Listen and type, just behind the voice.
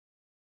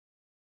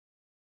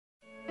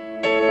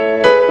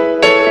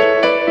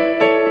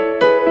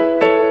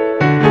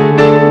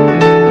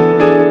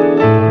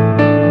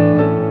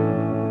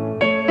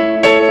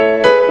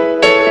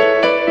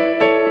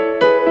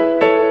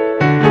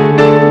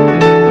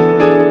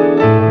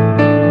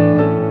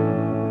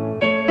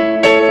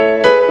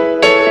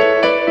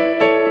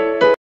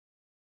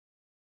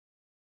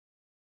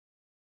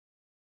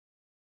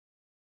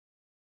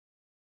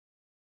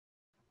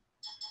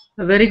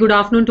A very good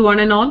afternoon to one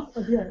and all.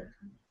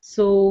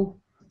 So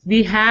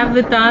we have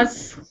with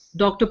us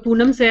Dr.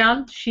 Poonam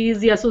Syal. She is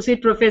the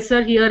associate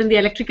professor here in the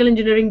electrical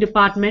engineering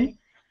department,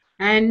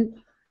 and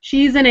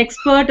she is an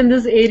expert in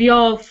this area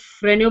of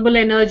renewable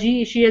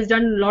energy. She has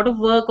done a lot of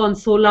work on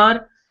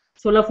solar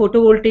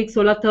photovoltaic,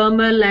 solar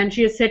thermal, and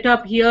she has set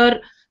up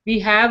here. We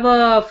have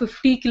a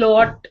 50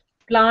 kilowatt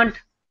plant,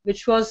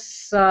 which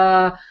was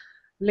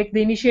like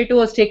the initiative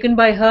was taken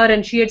by her,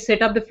 and she had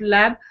set up the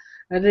lab.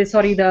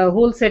 The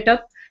whole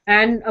setup.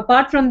 And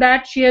apart from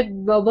that, she had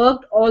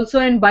worked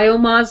also in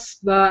biomass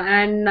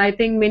and I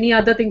think many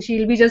other things.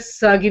 She'll be just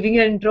giving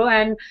an intro,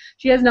 and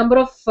she has number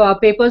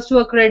of papers to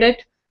her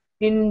credit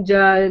in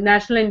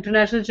national and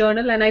international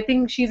journal. And I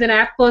think she's an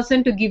apt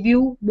person to give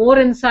you more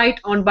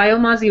insight on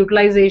biomass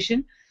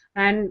utilization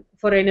and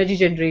for energy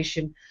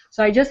generation.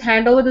 So I just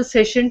hand over the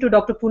session to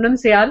Dr. Poonam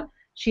Syal.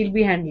 She'll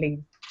be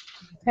handling.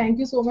 Thank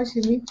you so much,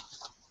 Shimi.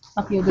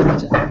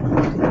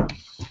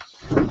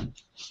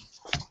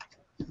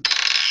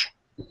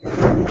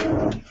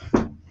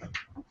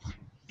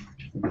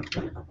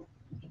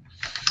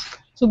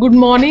 So good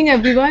morning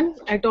everyone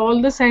at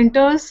all the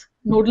centers,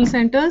 nodal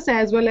centers,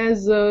 as well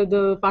as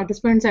the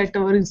participants at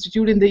our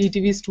institute in the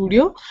ETV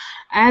studio.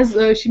 As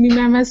Shimi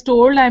ma'am has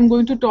told, I am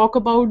going to talk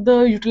about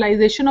the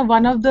utilization of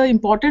one of the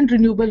important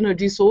renewable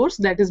energy source,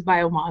 that is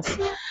biomass.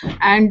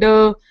 And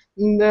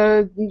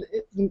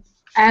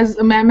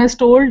as ma'am has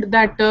told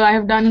that I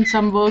have done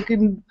some work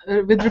in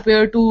with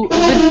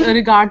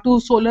regard to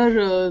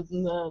solar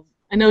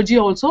energy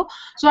also.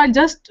 So I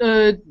just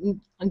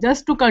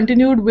to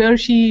continue where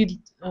she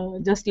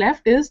just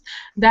left, is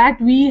that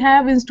we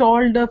have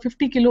installed a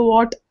 50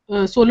 kilowatt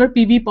solar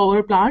PV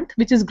power plant,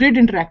 which is grid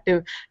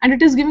interactive, and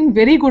it is giving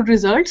very good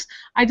results.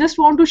 I just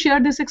want to share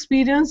this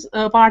experience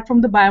apart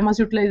from the biomass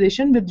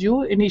utilization with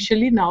you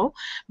initially now,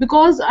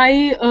 because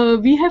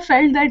we have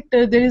felt that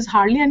there is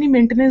hardly any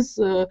maintenance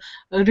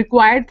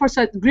required for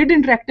such grid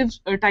interactive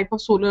type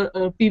of solar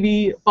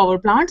PV power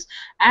plants,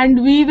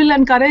 and we will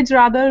encourage,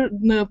 rather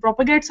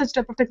propagate such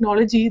type of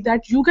technology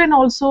that you can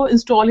also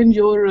install in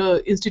your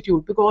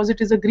institute, because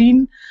it is a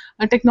green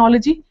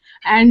technology.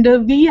 And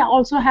we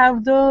also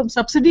have the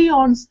subsidy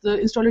on the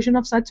installation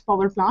of such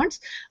power plants.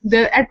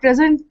 At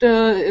present,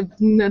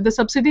 the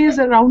subsidy is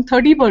around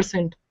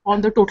 30%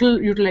 on the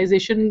total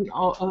utilization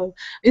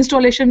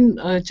installation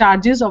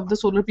charges of the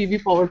solar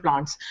PV power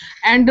plants.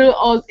 And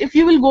if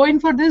you will go in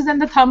for this, then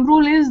the thumb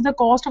rule is the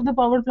cost of the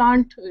power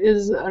plant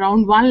is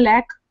around 1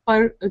 lakh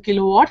per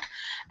kilowatt,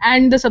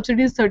 and the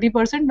subsidy is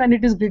 30% when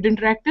it is grid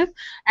interactive.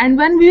 And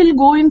when we will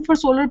go in for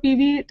solar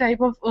PV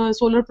type of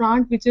solar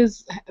plant, which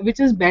is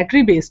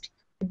battery based,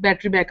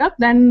 battery backup,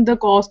 then the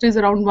cost is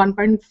around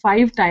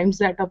 1.5 times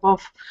that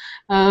of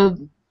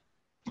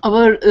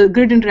our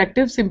grid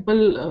interactive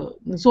simple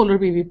solar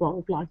PV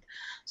power plant.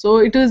 So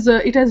it has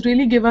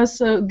really gave us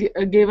a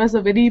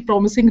very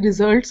promising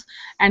results,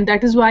 and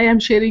that is why I'm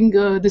sharing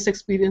this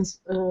experience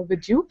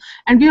with you.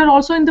 And we are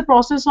also in the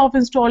process of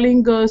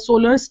installing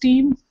solar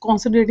steam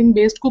concentrating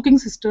based cooking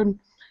system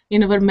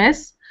in our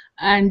mess,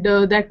 and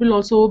that will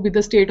also be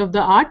the state of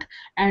the art,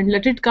 and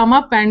let it come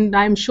up. And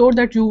I'm sure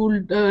that you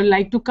would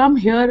like to come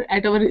here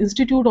at our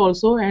institute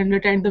also and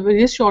attend the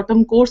various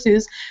short-term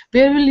courses,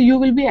 where you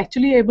will be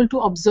actually able to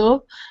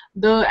observe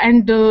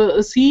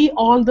see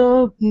all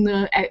the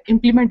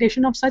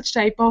implementation of such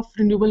type of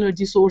renewable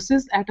energy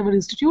sources at our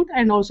institute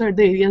and also at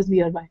the areas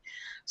nearby.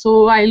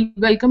 So I'll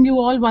welcome you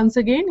all once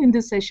again in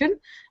this session,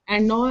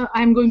 and now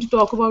I'm going to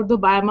talk about the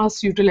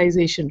biomass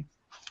utilization.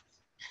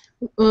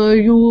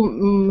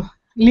 Our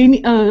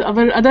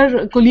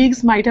other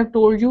colleagues might have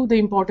told you the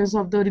importance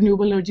of the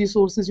renewable energy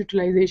sources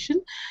utilization,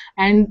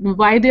 and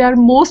why they are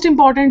most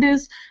important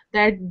is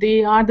that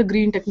they are the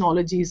green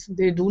technologies.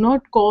 They do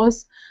not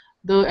cause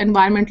the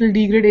environmental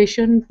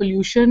degradation,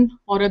 pollution,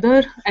 or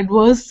other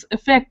adverse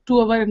effect to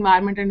our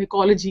environment and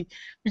ecology,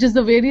 which is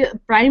the very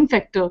prime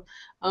factor.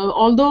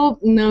 Although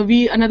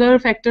another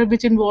factor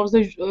which involves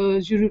the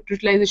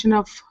utilization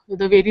of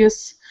the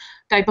various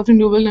type of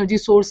renewable energy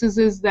sources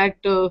is that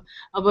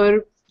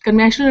our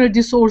conventional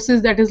energy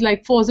sources, that is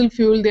like fossil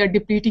fuel, they are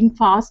depleting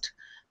fast.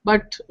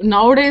 But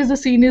nowadays the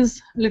scene is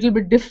a little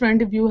bit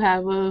different. If you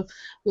have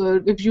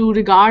if you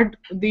regard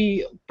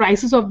the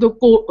prices of the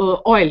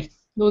oil,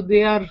 though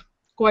they are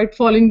quite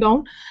falling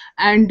down,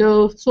 and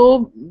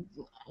so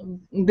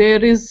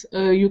there is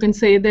you can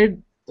say that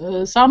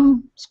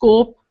some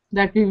scope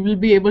that we will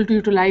be able to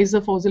utilize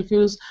the fossil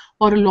fuels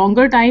for a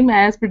longer time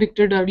as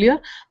predicted earlier.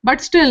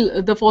 But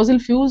still the fossil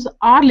fuels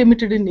are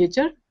limited in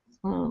nature,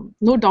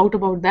 no doubt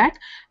about that,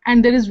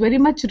 and there is very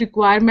much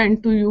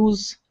requirement to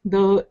use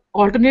the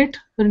alternate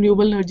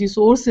renewable energy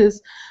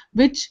sources,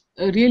 which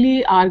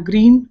really are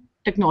green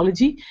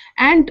technology,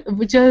 and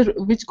which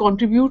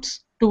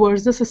contributes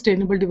towards the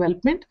sustainable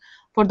development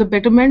for the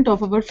betterment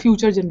of our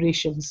future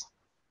generations.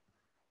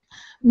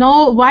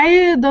 Now,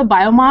 why the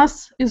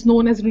biomass is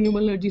known as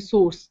renewable energy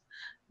source?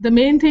 The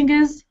main thing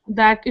is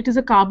that it is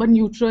a carbon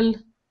neutral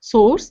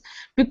source,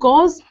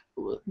 because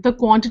the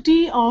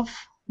quantity of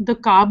the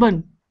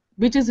carbon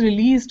which is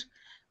released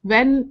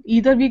when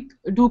either we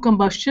do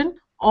combustion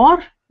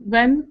or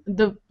when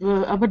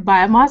our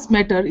biomass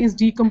matter is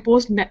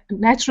decomposed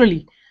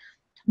naturally.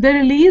 They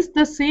release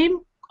the same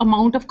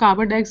amount of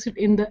carbon dioxide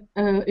in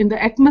the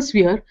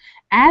atmosphere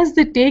as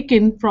they take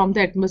in from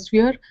the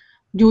atmosphere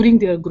during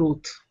their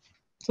growth.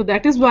 So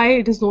that is why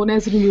it is known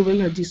as renewable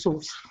energy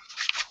source.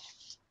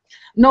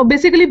 Now,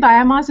 basically,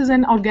 biomass is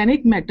an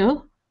organic matter,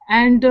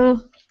 and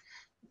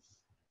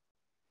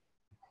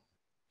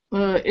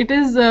it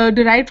is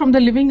derived from the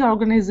living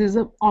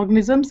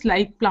organisms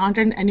like plant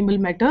and animal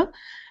matter.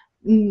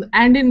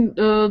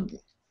 And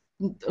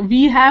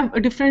we have a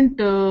different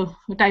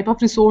type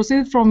of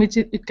resources from which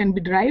it can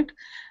be derived,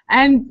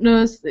 and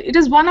it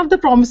is one of the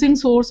promising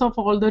source of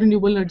all the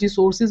renewable energy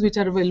sources which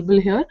are available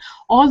here.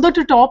 Although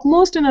the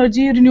topmost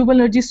renewable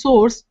energy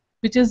source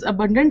which is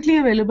abundantly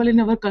available in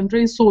our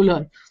country is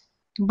solar,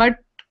 but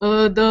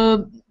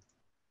the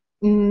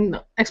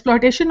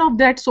exploitation of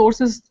that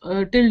sources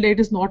till date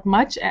is not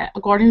much,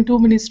 according to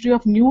Ministry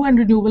of New and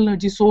Renewable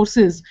Energy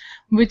Sources,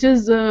 which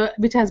has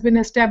been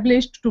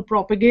established to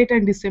propagate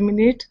and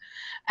disseminate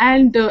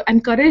and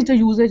encourage the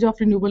usage of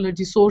renewable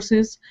energy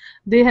sources.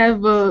 They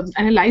have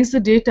analyzed the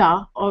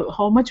data or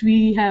how much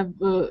we have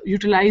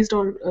utilized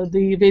or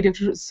the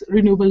various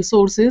renewable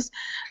sources.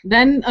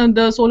 Then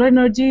the solar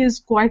energy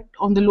is quite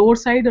on the lower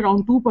side,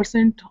 around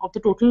 2% of the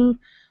total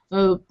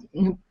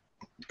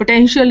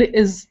potential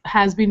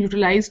has been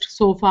utilized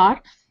so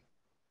far,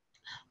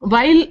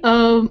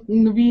 while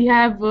we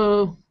have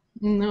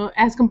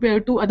as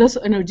compared to other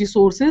energy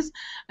sources,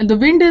 and the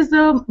wind is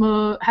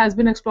has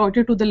been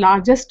exploited to the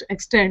largest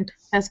extent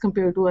as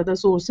compared to other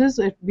sources.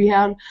 We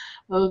are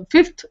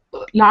fifth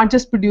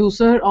largest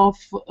producer of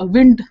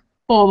wind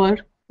power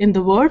in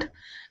the world.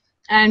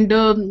 And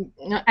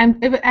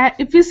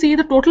if we see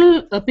the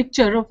total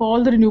picture of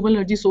all the renewable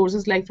energy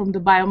sources, like from the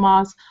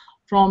biomass,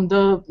 from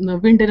the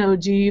wind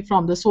energy,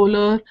 from the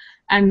solar,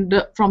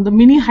 and from the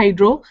mini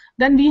hydro,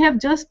 then we have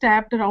just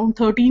tapped around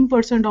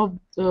 13% of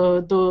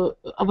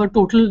our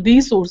total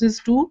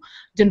resources to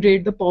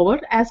generate the power,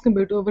 as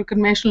compared to our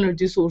conventional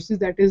energy sources,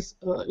 that is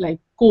like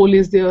coal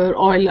is there,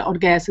 oil or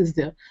gas is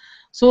there.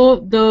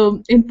 So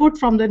the input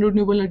from the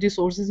renewable energy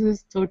sources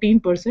is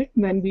 13%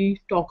 when we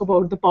talk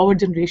about the power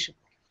generation.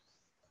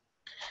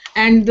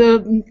 And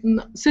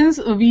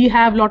since we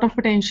have a lot of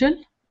potential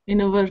in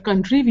our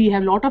country, we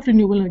have a lot of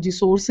renewable energy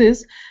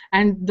sources,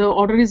 and the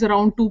order is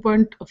around 2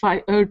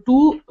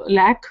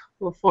 lakh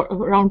for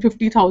around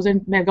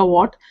 50,000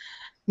 megawatt.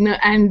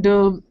 And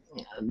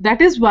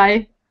that is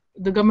why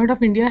the government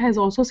of India has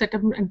also set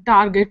up a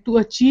target to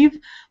achieve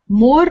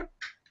more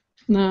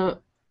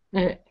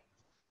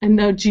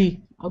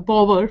energy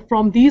power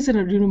from these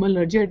renewable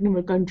energy in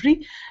our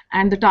country,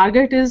 and the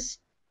target is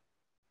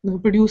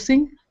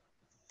producing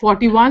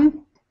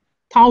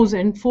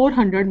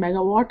 41,400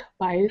 megawatt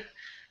by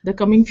the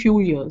coming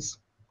few years.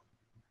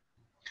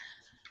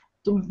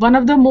 So one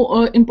of the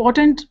more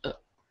important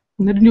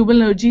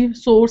renewable energy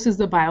source is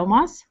the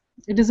biomass.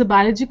 It is a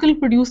biological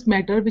produced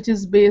matter which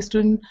is based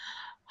on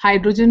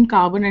hydrogen,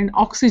 carbon, and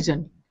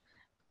oxygen.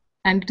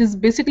 And it is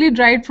basically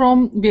derived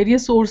from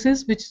various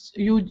sources which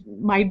you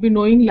might be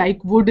knowing,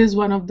 like wood is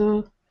one of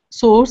the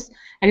source,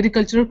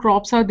 agricultural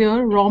crops are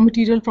there, raw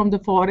material from the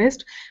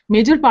forest,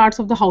 major parts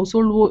of the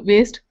household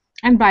waste,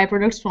 and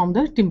byproducts from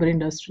the timber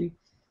industry.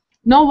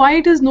 Now, why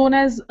it is known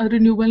as a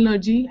renewable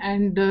energy,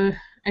 and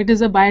it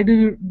is a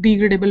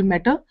biodegradable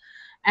matter,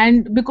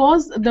 and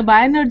because the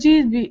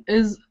bioenergy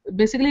is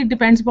basically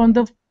depends upon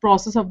the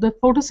process of the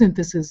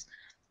photosynthesis,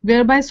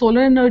 whereby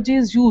solar energy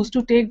is used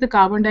to take the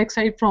carbon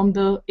dioxide from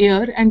the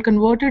air and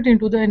convert it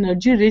into the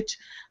energy rich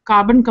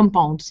carbon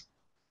compounds,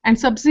 and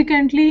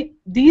subsequently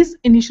these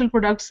initial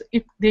products,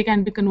 if they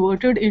can be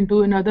converted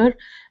into another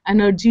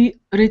energy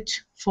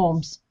rich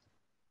forms.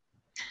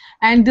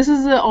 And this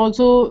is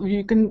also,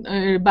 you can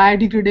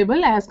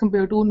biodegradable as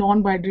compared to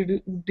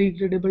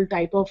non-biodegradable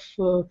type of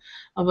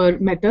our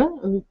matter.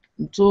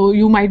 So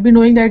you might be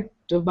knowing that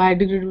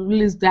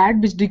biodegradable is that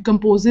which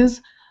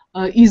decomposes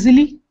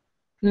easily,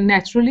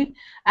 naturally,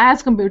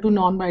 as compared to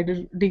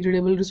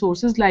non-biodegradable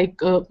resources like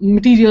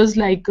materials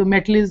like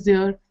metal is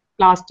there,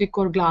 plastic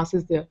or glass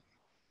is there.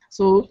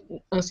 So,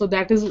 so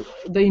that is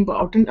the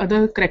important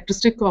other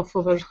characteristic of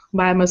our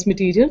biomass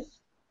material.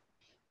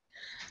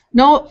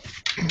 Now,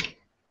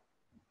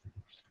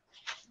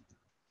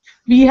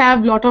 we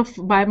have a lot of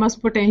biomass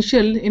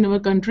potential in our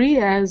country,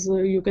 as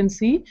you can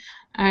see,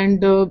 and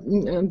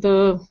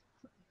the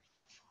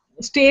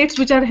states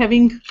which are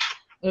having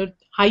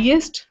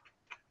highest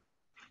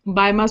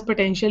biomass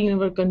potential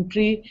in our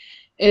country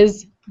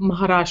is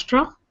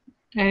Maharashtra,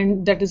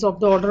 and that is of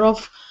the order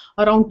of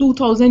around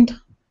 2,000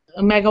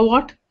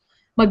 megawatt.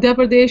 Madhya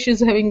Pradesh is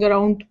having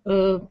around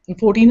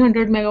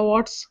 1,400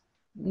 megawatts.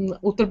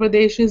 Uttar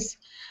Pradesh is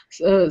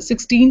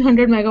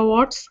 1,600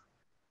 megawatts.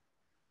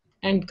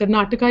 And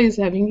Karnataka is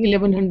having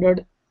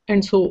 1,100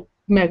 and so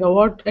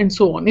megawatt, and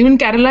so on. Even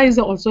Kerala is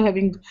also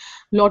having a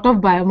lot of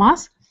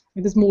biomass.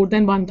 It is more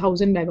than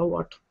 1,000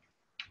 megawatt.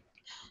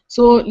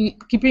 So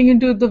keeping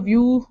into the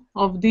view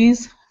of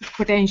these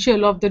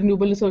potential of the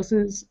renewable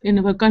resources in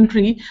our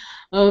country,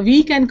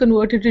 we can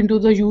convert it into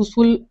the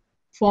useful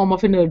form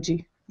of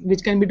energy,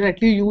 which can be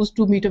directly used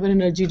to meet our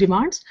energy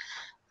demands.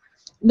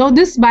 Now,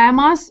 this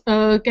biomass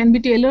can be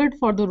tailored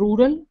for the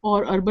rural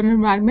or urban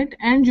environment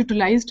and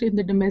utilized in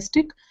the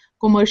domestic,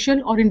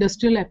 commercial, or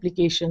industrial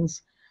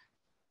applications.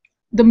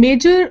 The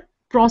major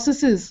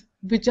processes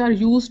which are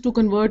used to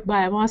convert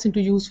biomass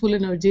into useful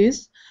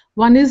energies,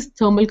 one is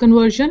thermal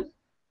conversion,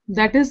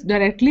 that is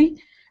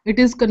directly it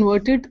is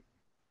converted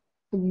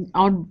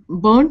or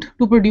burnt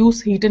to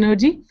produce heat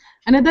energy.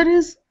 Another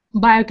is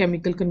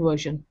biochemical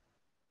conversion.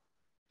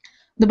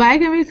 The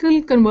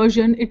biochemical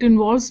conversion, it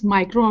involves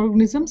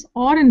microorganisms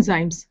or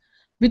enzymes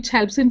which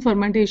helps in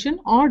fermentation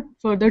or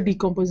further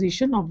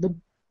decomposition of the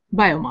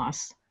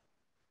biomass.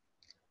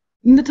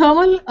 In the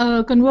thermal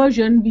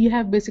conversion, we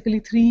have basically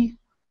three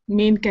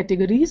main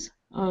categories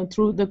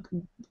through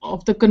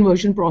the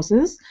conversion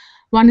process.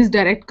 One is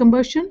direct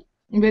combustion,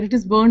 where it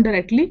is burned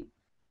directly.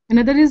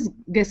 Another is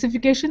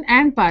gasification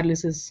and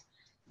pyrolysis,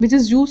 which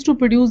is used to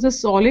produce the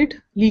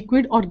solid,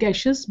 liquid, or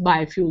gaseous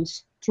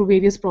biofuels through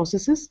various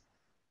processes.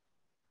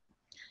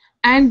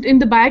 And in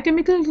the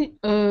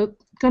biochemical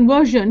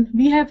conversion,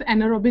 we have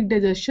anaerobic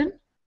digestion,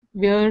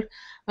 where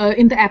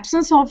in the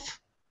absence of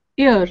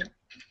air,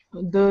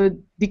 the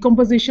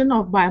decomposition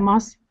of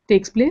biomass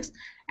takes place.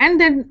 And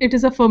then it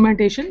is a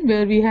fermentation,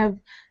 where we have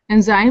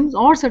enzymes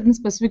or certain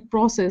specific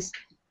process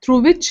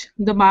through which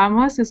the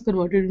biomass is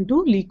converted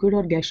into liquid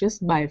or gaseous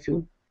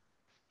biofuel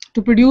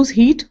to produce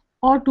heat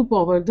or to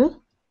power the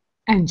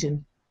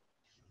engine.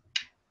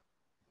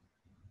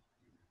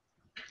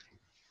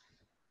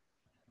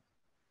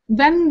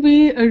 When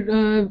we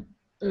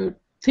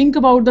think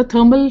about the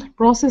thermal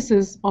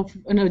processes of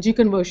energy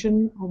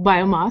conversion of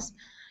biomass,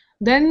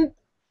 then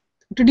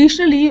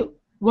traditionally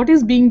what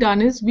is being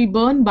done is we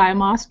burn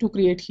biomass to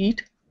create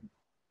heat.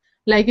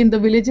 Like in the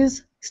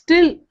villages,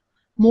 still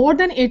more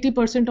than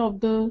 80% of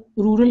the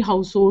rural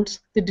households,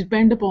 they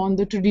depend upon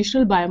the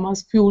traditional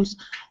biomass fuels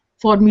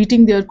for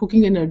meeting their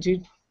cooking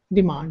energy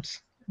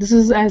demands. This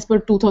is as per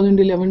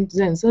 2011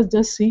 census.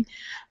 Just see,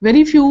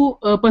 very few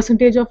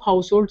percentage of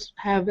households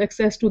have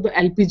access to the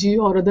LPG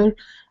or other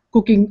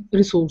cooking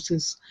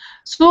resources.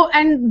 So,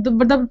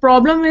 but the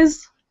problem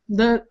is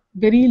the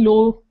very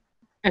low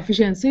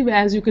efficiency.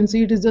 As you can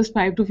see, it is just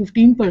 5 to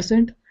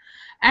 15%.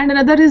 And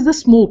another is the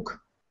smoke,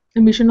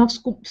 emission of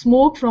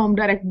smoke from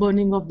direct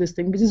burning of this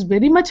thing, which is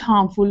very much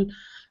harmful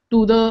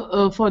to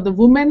the for the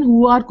women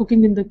who are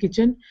cooking in the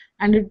kitchen,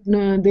 and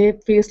they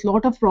face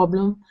lot of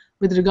problem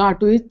with regard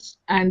to it,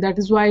 and that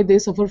is why they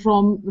suffer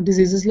from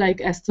diseases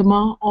like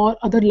asthma or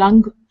other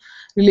lung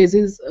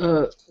related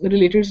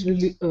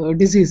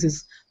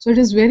diseases. So it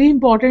is very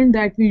important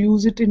that we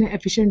use it in an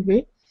efficient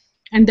way,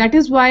 and that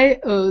is why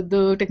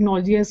the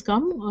technology has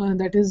come,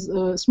 that is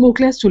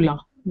smokeless chulha,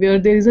 where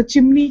there is a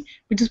chimney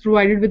which is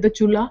provided with the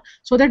chulha,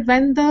 so that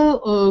when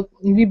the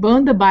we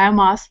burn the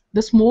biomass,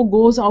 the smoke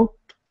goes out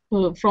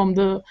from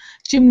the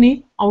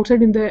chimney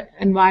outside in the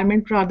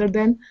environment, rather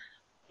than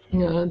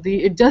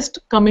it just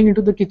coming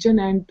into the kitchen,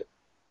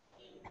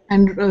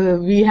 and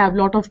we have a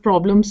lot of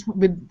problems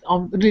with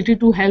related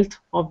to health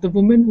of the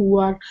women who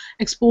are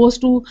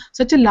exposed to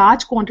such a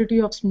large quantity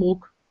of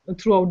smoke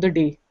throughout the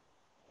day.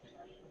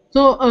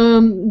 So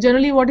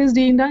generally what is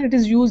being done, it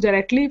is used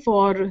directly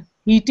for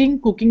heating,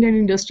 cooking and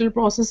industrial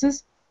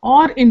processes,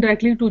 or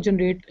indirectly to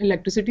generate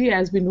electricity,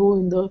 as we know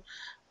in the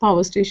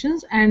power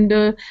stations. And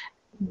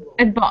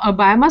at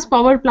biomass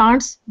power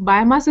plants,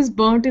 biomass is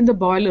burnt in the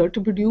boiler to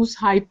produce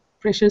high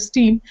pressure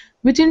steam,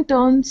 which in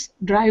turn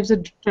drives a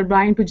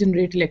turbine to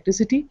generate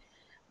electricity.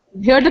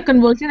 Here the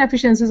conversion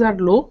efficiencies are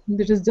low,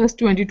 it is just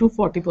 20 to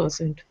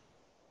 40%.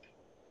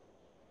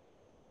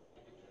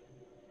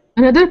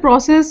 Another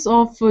process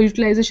of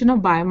utilization of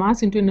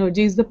biomass into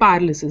energy is the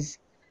pyrolysis.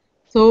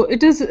 So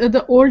it is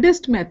the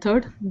oldest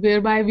method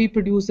whereby we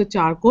produce the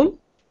charcoal.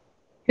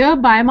 Here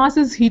biomass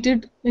is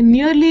heated in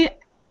nearly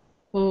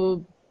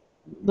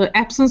the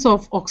absence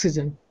of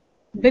oxygen.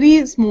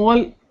 Very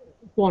small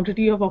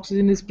quantity of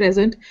oxygen is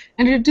present,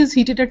 and it is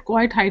heated at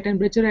quite high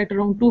temperature at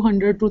around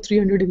 200 to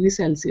 300 degrees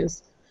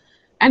Celsius.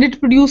 And it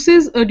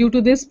produces, due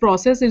to this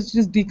process, it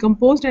is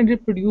decomposed and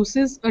it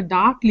produces a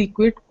dark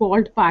liquid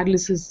called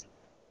pyrolysis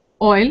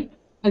oil,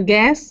 a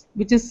gas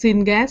which is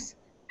syngas,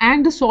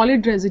 and a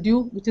solid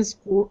residue which is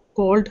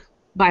called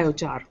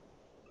biochar.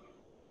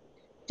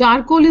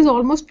 Charcoal is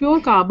almost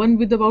pure carbon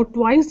with about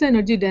twice the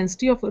energy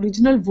density of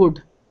original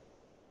wood,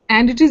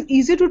 and it is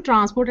easy to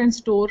transport and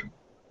store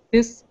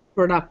this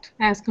product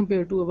as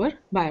compared to our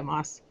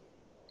biomass.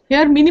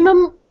 Here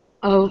minimum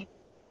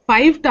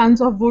 5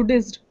 tons of wood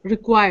is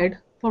required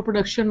for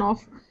production of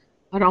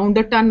around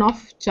a ton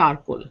of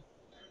charcoal.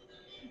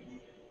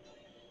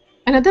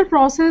 Another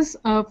process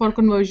for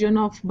conversion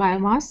of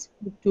biomass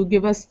to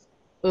give us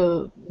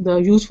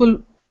the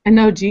useful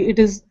energy, it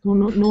is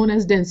known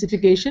as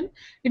densification.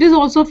 It is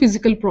also a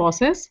physical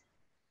process.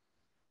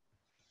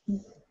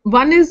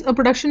 One is a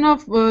production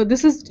of,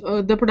 this is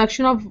the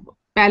production of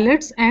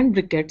pellets and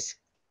briquettes.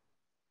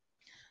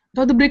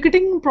 Now, the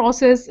briquetting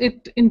process,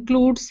 it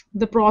includes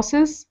the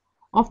process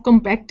of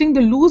compacting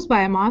the loose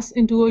biomass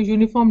into a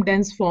uniform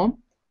dense form.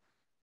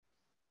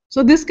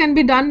 So this can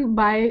be done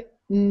by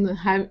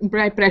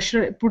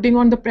putting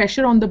on the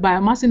pressure on the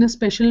biomass in a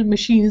special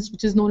machines,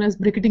 which is known as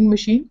briquetting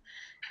machine.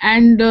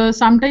 And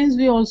sometimes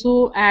we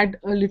also add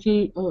a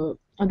little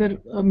other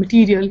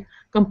material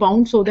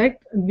compound so that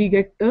we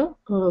get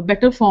a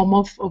better form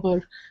of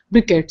our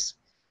briquettes.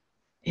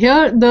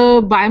 Here,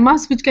 the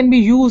biomass which can be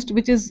used,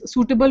 which is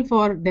suitable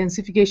for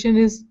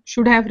densification,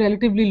 should have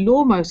relatively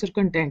low moisture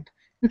content.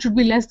 It should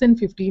be less than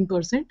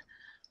 15%,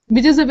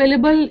 which is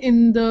available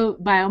in the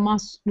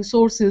biomass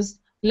resources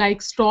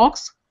like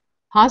stalks,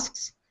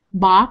 husks,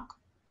 bark,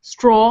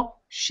 straw,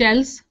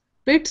 shells,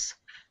 pits,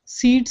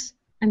 seeds,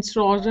 and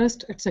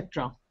sawdust,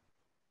 etc.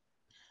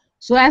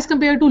 So as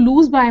compared to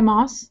loose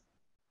biomass,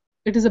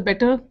 it is a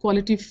better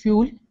quality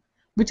fuel,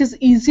 which is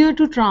easier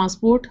to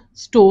transport,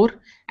 store,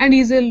 and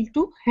easier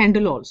to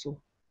handle also.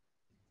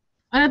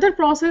 Another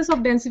process of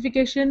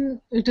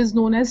densification, it is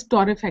known as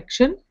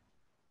torrefaction.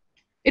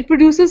 It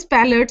produces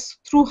pellets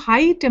through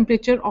high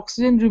temperature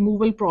oxygen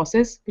removal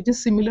process, which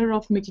is similar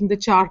of making the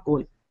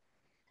charcoal.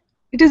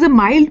 It is a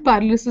mild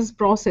pyrolysis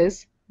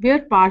process where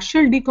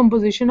partial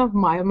decomposition of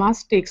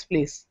biomass takes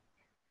place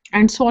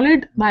and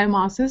solid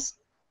biomass is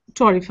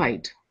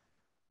torrefied.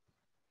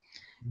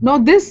 Now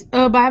this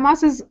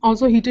biomass is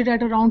also heated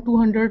at around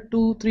 200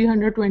 to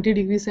 320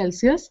 degrees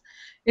Celsius.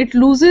 It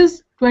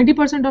loses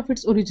 20% of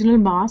its original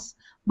mass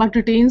but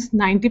retains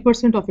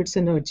 90% of its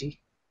energy.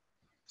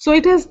 So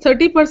it has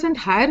 30%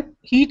 higher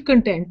heat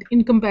content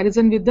in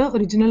comparison with the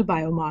original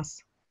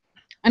biomass.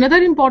 Another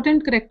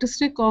important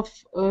characteristic of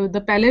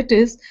the pellet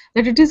is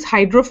that it is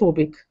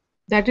hydrophobic,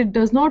 that it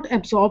does not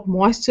absorb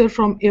moisture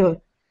from air,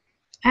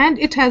 and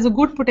it has a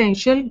good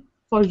potential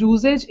for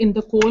usage in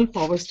the coal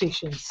power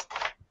stations.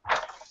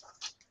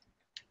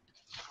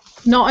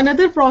 Now,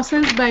 another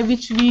process by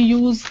which we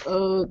use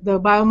the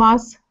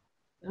biomass,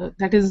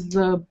 that is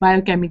the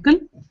biochemical.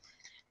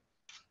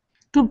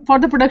 For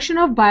the production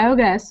of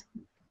biogas,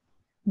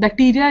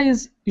 bacteria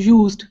is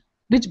used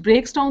which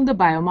breaks down the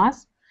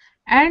biomass,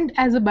 and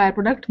as a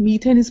byproduct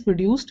methane is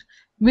produced,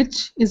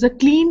 which is a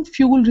clean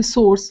fuel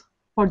resource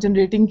for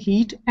generating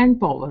heat and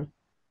power.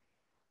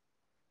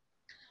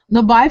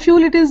 The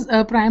biofuel, it is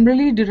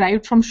primarily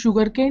derived from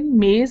sugarcane,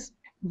 maize,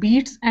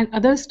 beets and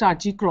other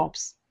starchy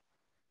crops.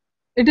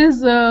 It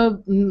is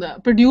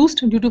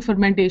produced due to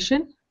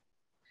fermentation.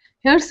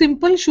 Here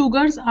simple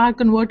sugars are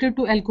converted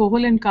to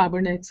alcohol and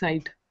carbon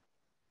dioxide.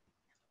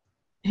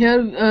 Here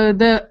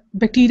the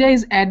bacteria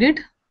is added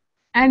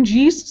and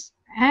yeasts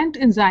and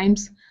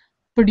enzymes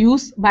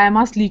produce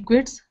biomass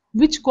liquids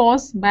which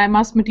cause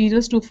biomass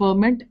materials to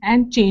ferment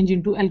and change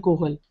into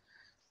alcohol.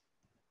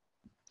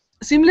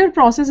 Similar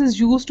process is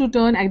used to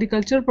turn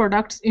agricultural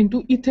products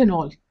into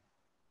ethanol.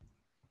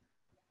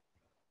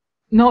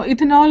 Now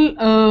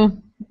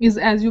ethanol is,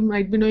 as you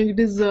might be knowing, it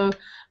is a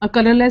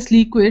colorless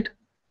liquid,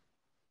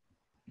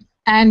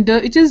 and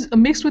it is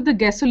mixed with the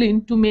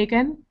gasoline to make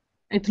an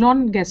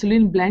ethanol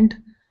gasoline blend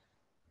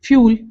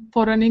fuel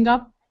for running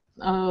up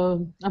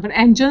our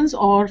engines,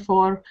 or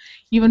for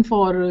even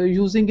for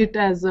using it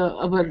as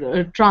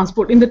our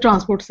transport in the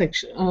transport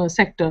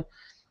sector.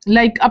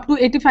 Like up to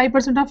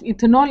 85% of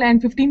ethanol and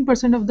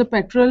 15% of the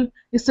petrol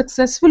is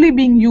successfully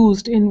being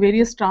used in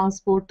various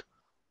transport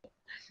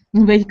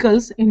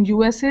vehicles in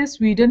USA,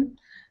 Sweden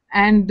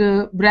and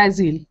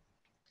Brazil.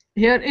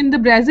 Here in the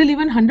Brazil,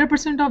 even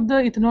 100% of the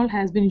ethanol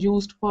has been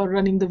used for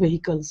running the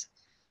vehicles.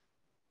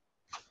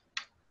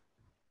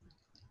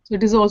 So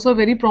it is also a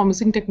very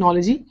promising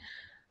technology.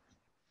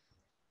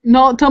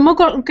 Now,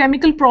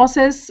 thermochemical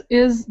process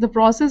is the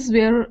process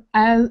where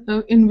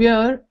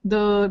where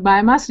the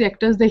biomass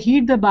reactors, they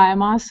heat the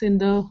biomass in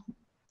the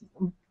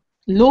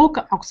low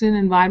oxygen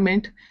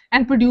environment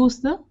and produce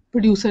the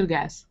producer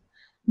gas.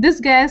 This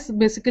gas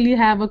basically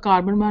have a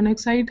carbon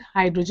monoxide,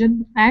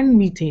 hydrogen and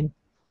methane.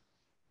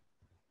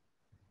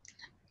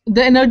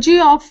 The energy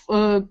of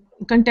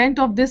content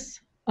of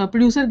this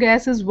producer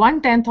gas is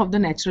 1/10 of the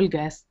natural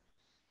gas.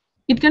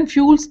 It can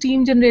fuel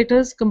steam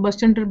generators,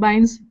 combustion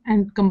turbines,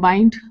 and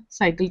combined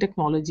cycle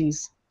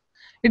technologies.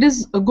 It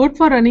is good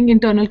for running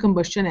internal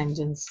combustion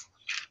engines.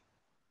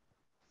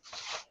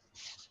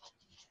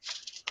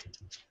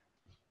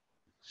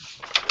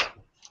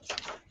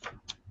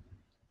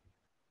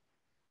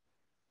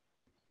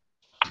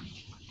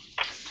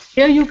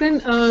 Here you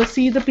can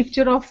see the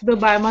picture of the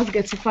biomass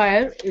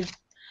gasifier.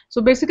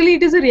 So basically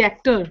it is a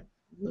reactor.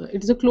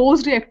 It is a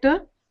closed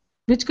reactor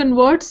which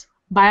converts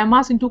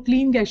biomass into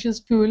clean gaseous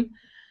fuel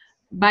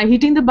by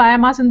heating the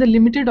biomass in the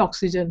limited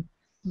oxygen,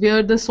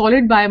 where the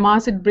solid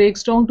biomass, it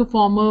breaks down to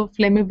form a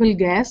flammable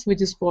gas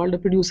which is called a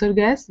producer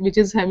gas, which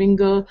is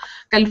having a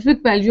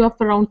calorific value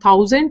of around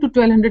 1000 to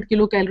 1200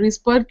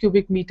 kilocalories per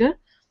cubic meter,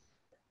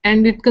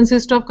 and it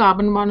consists of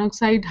carbon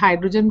monoxide,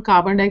 hydrogen,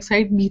 carbon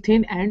dioxide,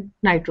 methane and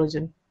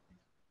nitrogen.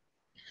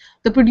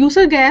 The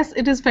producer gas,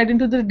 it is fed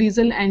into the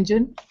diesel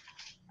engine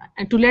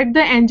and to let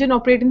the engine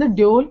operate in the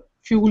dual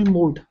fuel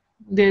mode.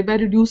 thereby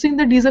reducing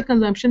the diesel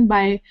consumption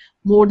by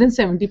more than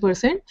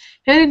 70%.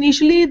 Here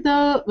initially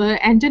the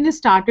engine is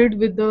started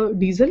with the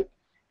diesel,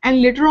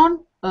 and later on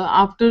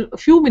after a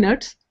few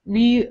minutes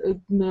we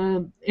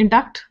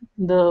induct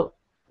the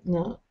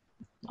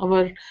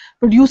our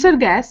producer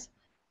gas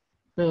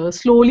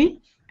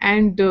slowly,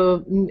 and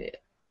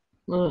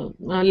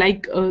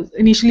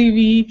initially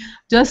we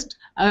just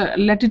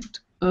let it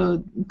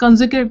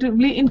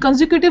consecutively, in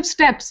consecutive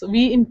steps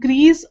we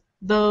increase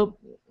the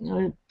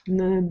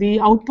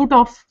output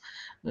of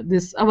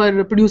this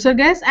our producer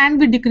gas, and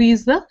we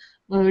decrease the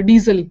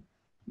diesel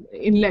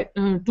inlet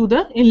to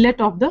the inlet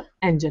of the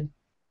engine.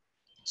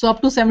 So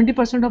up to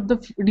 70% of the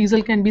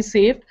diesel can be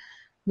saved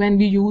when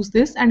we use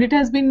this, and it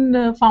has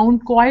been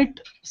found quite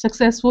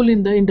successful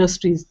in the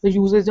industries, the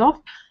usage of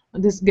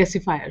this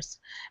gasifiers.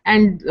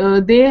 And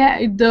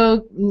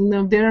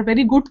there are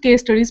very good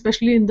case studies,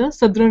 especially in the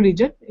southern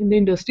region, in the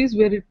industries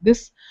where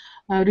this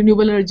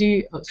renewable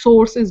energy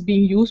source is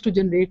being used to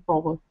generate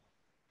power.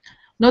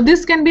 Now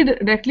this can be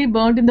directly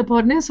burned in the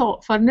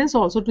furnace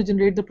also to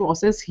generate the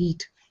process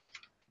heat.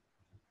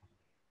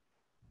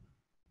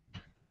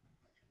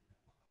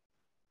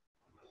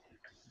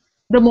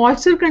 The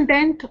moisture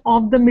content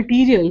of the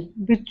material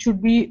which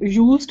should be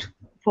used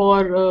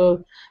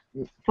for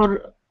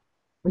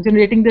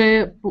generating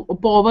the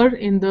power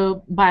in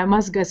the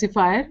biomass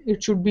gasifier,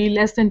 it should be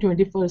less than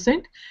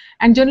 20%.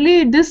 And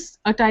generally this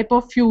type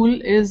of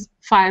fuel is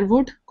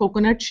firewood,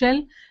 coconut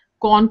shell,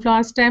 corn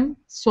flour stem,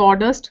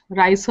 sawdust,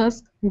 rice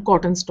husk, and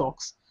cotton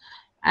stalks.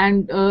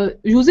 And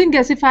using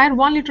gasifier,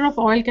 1 liter of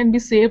oil can be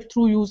saved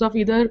through use of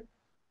either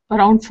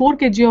around 4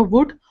 kg of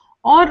wood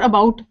or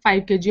about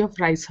 5 kg of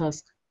rice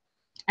husk.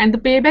 And the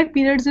payback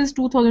periods is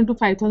 2000 to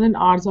 5000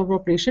 hours of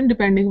operation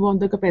depending on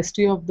the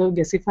capacity of the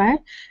gasifier.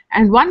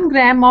 And 1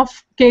 kilogram of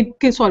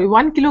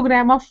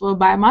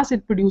biomass,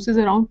 it produces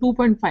around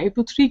 2.5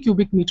 to 3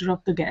 cubic meter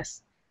of the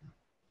gas.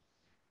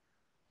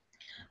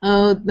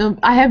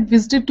 I have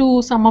visited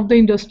to some of the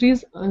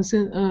industries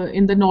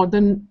in the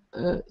northern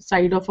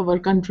side of our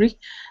country,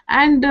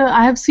 and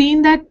I have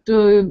seen that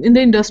in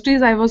the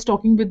industries, I was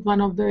talking with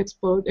one of the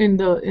experts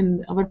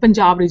in our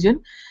Punjab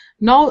region.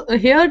 Now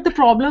here the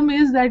problem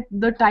is that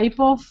the type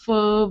of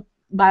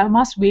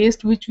biomass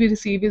waste which we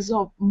receive is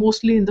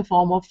mostly in the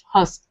form of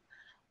husk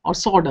or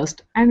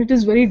sawdust, and it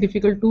is very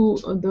difficult to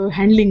the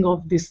handling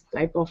of this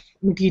type of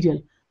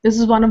material. This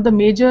is one of the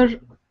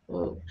major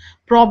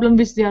problem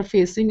which they are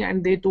facing,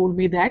 and they told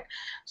me that.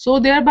 So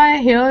thereby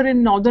here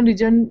in northern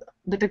region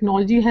the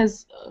technology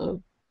has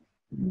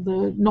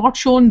not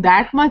shown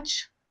that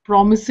much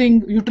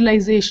promising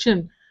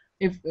utilization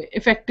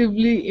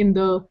effectively in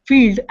the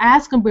field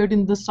as compared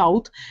in the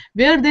south,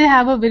 where they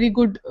have a very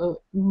good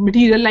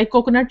material like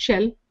coconut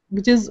shell,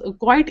 which is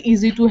quite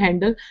easy to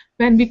handle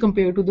when we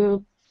compare to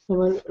the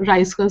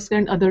rice husk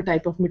and other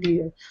type of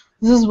material.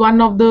 This is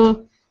one of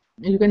the,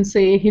 you can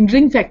say,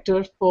 hindering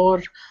factor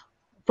for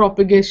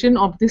propagation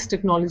of this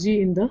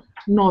technology in the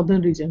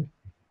northern region.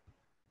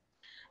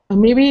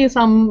 Maybe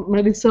some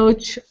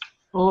research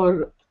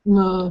or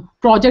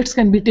projects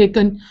can be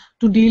taken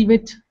to deal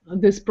with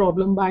this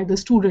problem by the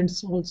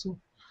students also.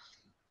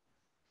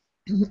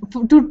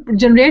 To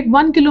generate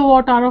 1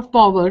 kilowatt hour of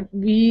power,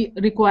 we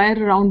require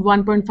around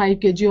 1.5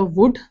 kg of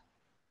wood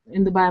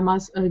in the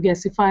biomass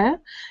gasifier,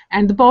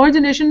 and the power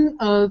generation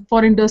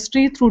for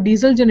industry through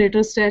diesel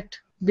generator set,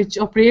 which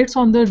operates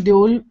on the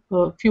dual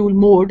fuel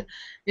mode,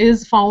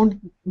 is found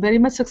very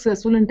much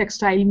successful in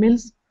textile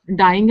mills,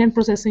 dyeing and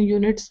processing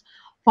units,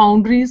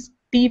 foundries,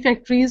 tea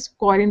factories,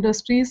 coir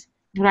industries,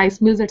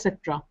 rice mills,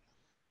 etc.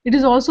 It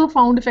is also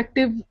found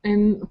effective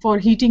for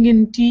heating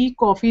in tea,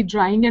 coffee,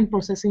 drying and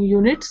processing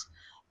units,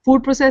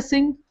 food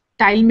processing,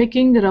 tile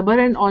making, rubber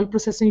and oil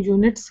processing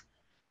units,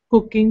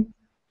 cooking,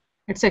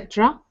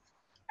 etc.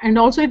 And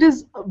also it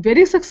is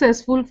very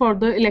successful for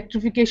the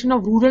electrification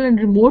of rural and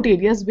remote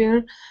areas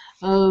where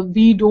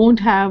we don't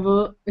have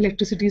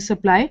electricity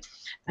supply,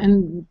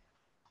 and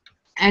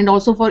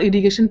also for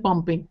irrigation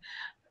pumping.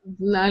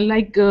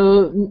 Like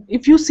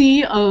if you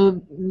see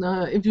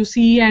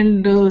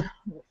and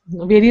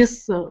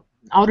various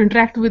or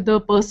interact with the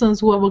persons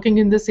who are working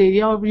in this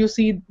area, or you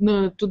see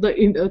through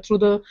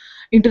the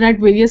internet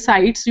various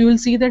sites, you will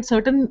see that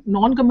certain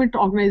non-government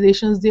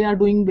organizations, they are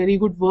doing very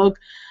good work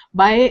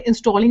by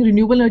installing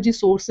renewable energy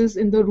sources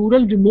in the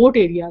rural remote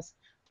areas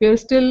where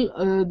still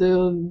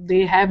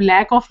they have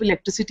lack of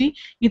electricity.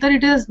 Either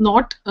it has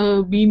not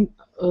been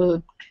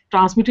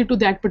transmitted to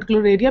that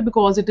particular area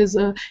because it is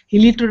a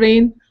hilly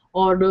terrain,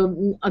 or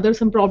other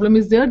some problem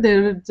is there.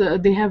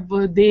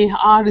 They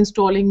are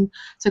installing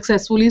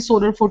successfully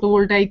solar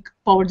photovoltaic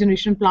power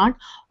generation plant,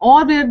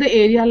 or where the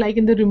area like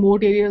in the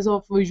remote areas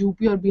of UP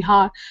or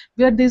Bihar,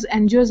 where these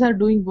NGOs are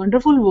doing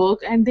wonderful work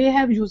and they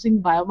have using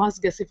biomass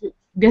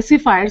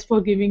gasifiers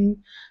for giving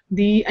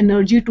the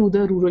energy to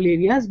the rural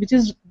areas, which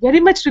is very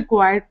much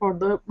required for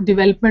the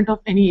development of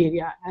any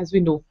area, as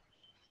we know.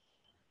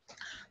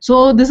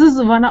 So this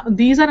is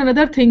these are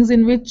another things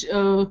in which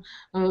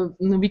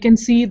we can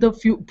see the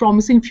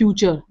promising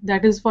future,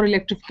 that is for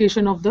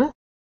electrification of the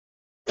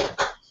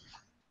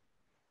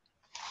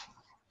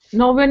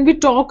Now, when we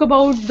talk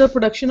about the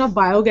production of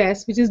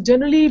biogas, which is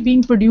generally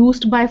being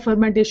produced by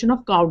fermentation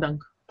of cow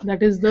dung,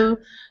 that is the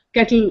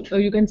cattle,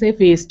 you can say,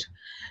 waste.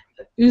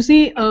 You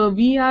see,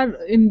 we are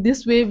in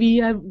this way, we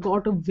have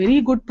got a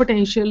very good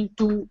potential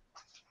to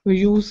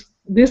use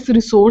this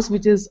resource,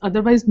 which is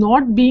otherwise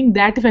not being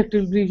that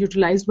effectively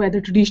utilized by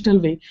the traditional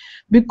way,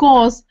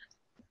 because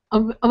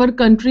of our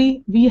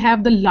country, we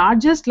have the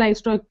largest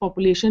livestock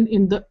population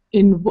in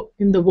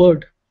the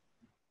world,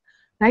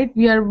 right?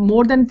 We are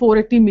more than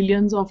 480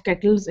 millions of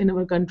cattle in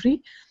our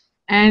country,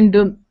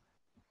 and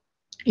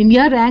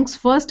India ranks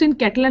first in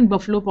cattle and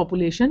buffalo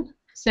population,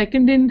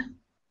 second in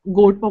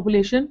goat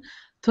population,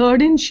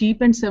 third in sheep,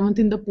 and seventh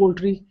in the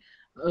poultry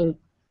uh,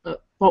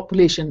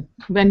 population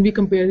when we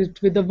compare it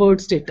with the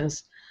world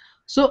status.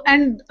 So,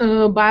 and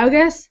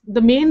biogas, the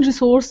main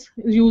resource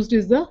used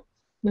is the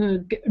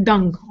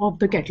dung of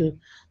the cattle.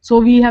 So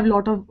we have a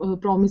lot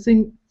of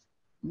promising,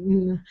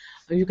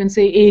 you can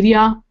say,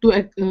 area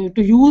to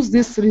use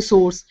this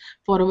resource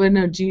for our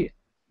energy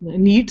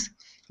needs.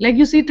 Like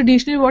you see,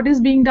 traditionally what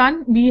is being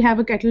done, we have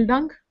a cattle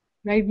dung,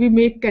 right? We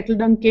make cattle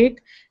dung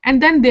cake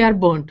and then they are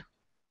burnt.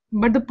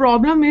 But the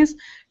problem is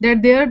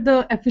that there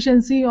the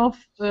efficiency of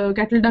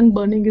cattle dung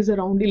burning is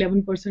around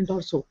 11%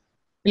 or so,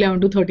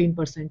 11 to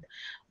 13%.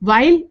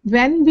 While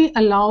when we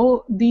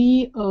allow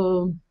the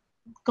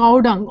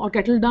cow dung or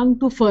cattle dung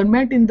to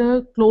ferment in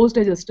the closed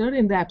digester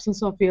in the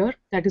absence of air,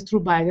 that is through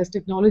biogas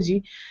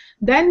technology,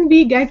 then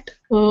we get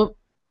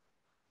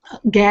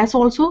gas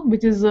also,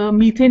 which is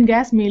methane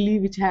gas mainly,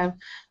 which have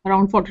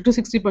around 40 to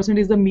 60%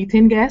 is the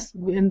methane gas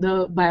in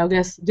the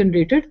biogas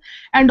generated.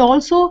 And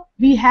also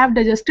we have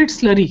digested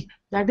slurry,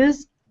 that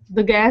is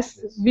the gas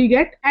we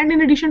get, and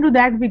in addition to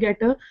that we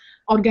get a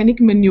organic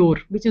manure,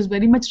 which is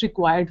very much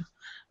required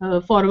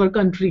for our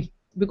country,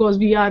 because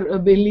we are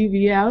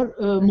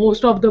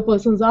most of the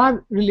persons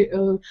are really,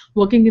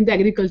 working in the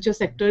agriculture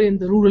sector in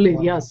the rural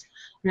areas,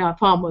 yeah,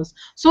 farmers.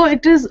 So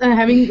it is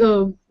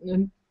having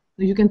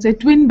you can say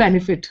twin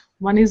benefit.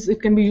 One is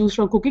it can be used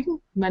for cooking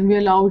when we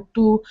allow it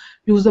to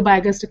use the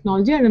biogas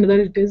technology, and another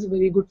it is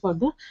very good for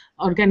the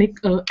organic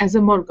as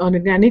a more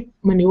organic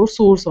manure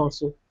source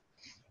also.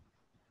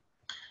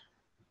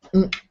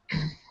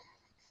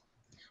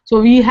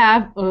 So we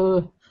have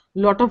a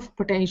lot of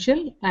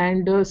potential,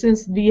 and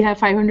since we have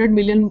 500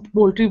 million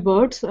poultry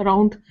birds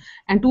around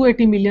and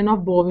 280 million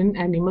of bovine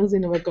animals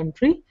in our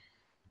country,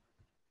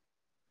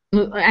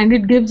 and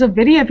it gives a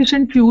very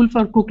efficient fuel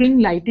for cooking,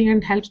 lighting,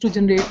 and helps to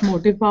generate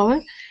motive power.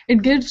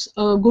 It gives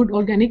good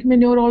organic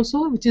manure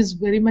also, which is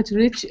very much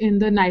rich in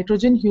the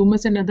nitrogen,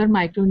 humus, and other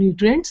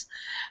micronutrients,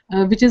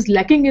 which is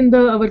lacking in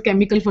our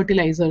chemical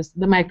fertilizers,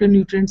 the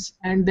micronutrients,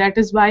 and that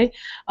is why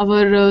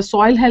our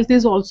soil health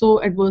is also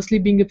adversely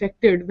being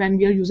affected when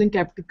we are using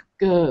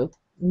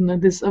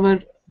our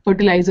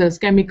fertilizers,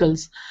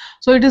 chemicals.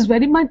 So it is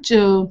very much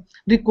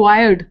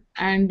required,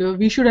 and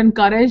we should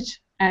encourage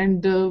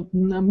and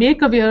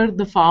make aware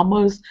the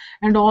farmers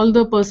and all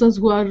the persons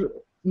who are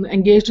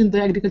engaged in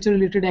the agriculture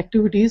related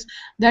activities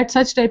that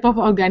such type of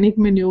organic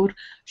manure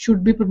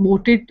should be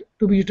promoted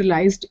to be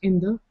utilized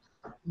in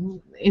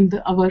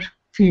our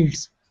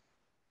fields.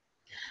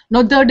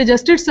 Now the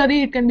digested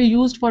slurry, it can be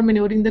used for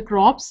manuring the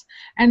crops,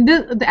 and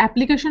the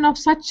application of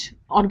such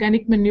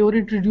organic manure,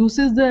 it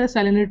reduces the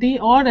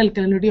salinity or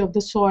alkalinity of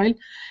the soil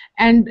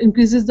and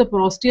increases the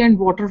porosity and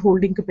water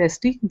holding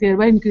capacity,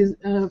 thereby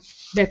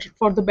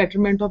for the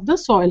betterment of the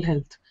soil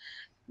health.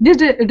 This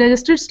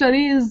digested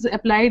slurry is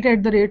applied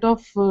at the rate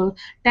of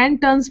 10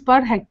 tons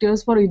per hectare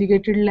for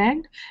irrigated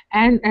land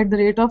and at the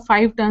rate of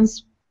 5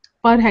 tons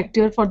per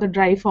hectare for the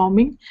dry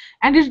farming,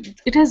 and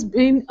it has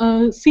been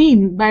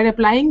seen by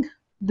applying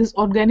this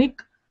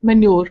organic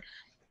manure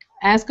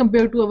as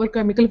compared to our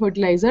chemical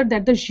fertilizer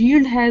that the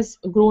yield has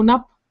grown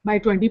up by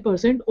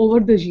 20% over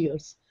the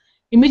years.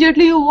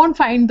 Immediately you won't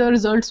find the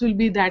results will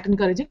be that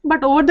encouraging,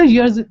 but over the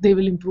years they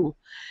will improve.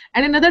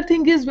 And another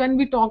thing is, when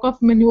we talk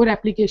of manure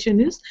application,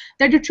 is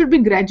that it should be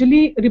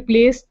gradually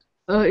replaced.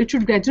 It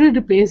should gradually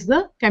replace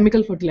the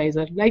chemical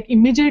fertilizer. Like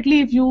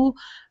immediately if you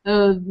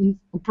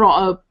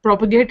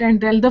propagate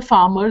and tell the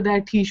farmer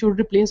that he should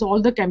replace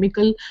all the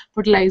chemical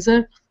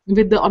fertilizer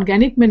with the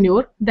organic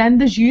manure, then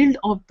the yield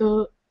of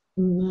the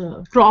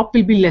crop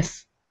will be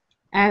less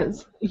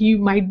as he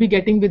might be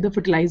getting with the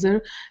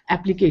fertilizer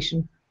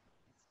application.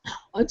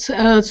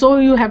 So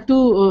you have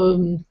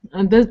to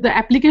the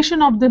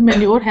application of the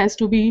manure has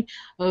to be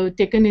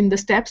taken in the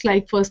steps.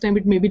 Like first time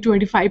it may be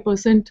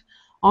 25%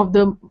 of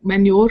the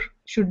manure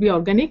should be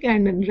organic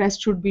and the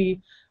rest should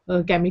be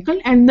chemical,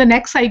 and the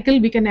next cycle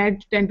we can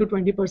add 10 to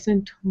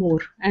 20% more,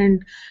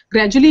 and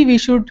gradually we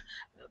should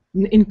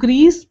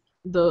increase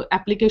the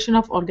application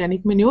of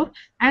organic manure,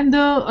 and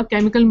the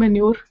chemical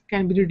manure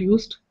can be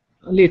reduced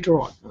later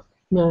on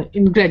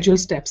in gradual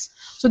steps.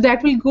 So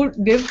that will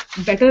give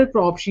better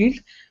crop yield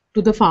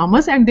to the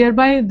farmers, and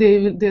thereby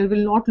they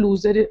will not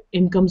lose their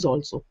incomes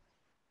also.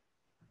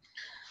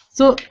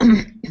 So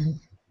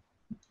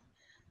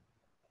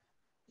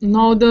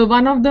now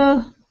one of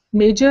the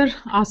major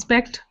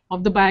aspect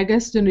of the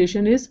biogas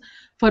generation is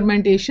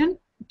fermentation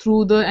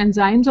through the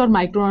enzymes or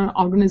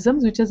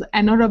microorganisms which is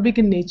anaerobic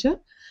in nature,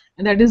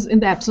 and that is in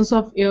the absence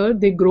of air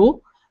they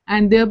grow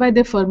and thereby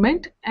they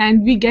ferment,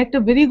 and we get a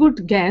very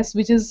good gas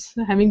which is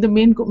having the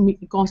main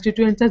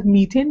constituents as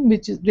methane,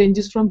 which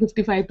ranges from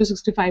 55 to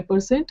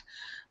 65%.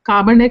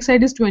 Carbon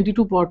dioxide is 20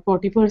 to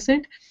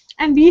 40%,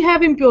 and we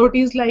have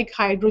impurities like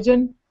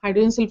hydrogen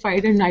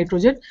sulfide and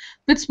nitrogen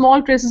with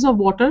small traces of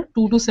water,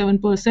 2 to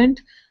 7%,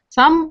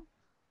 some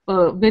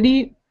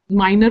very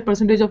minor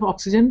percentage of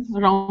oxygen,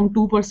 around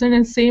 2%,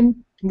 and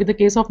same with the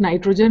case of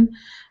nitrogen,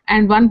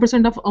 and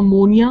 1% of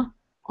ammonia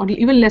or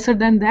even lesser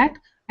than that,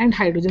 and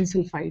hydrogen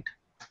sulfide.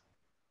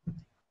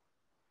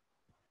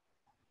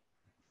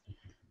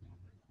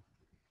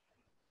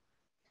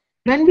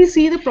 When we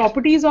see the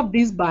properties of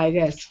this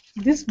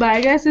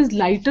biogas is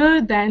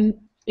lighter than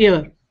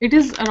air. It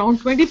is around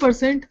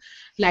 20%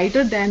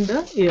 lighter than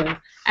the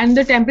air, and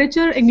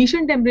the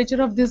ignition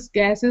temperature of this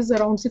gas is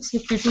around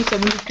 650 to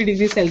 750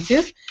 degrees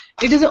Celsius.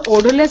 It is an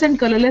odorless and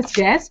colorless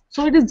gas,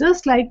 so it is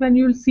just like when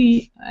you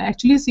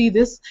actually see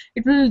this,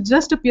 it will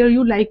just appear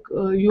you like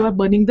you are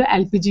burning the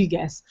LPG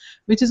gas,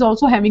 which is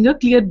also having a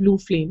clear blue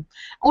flame.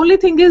 Only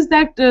thing is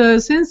that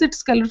since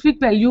its calorific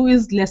value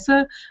is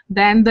lesser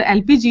than the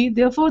LPG,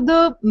 therefore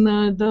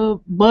the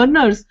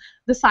burners,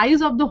 the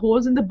size of the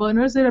holes in the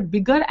burners are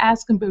bigger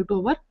as compared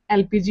to our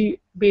LPG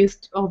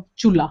based of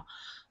chula.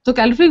 So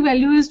calorific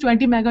value is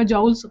 20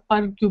 megajoules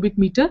per cubic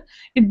meter.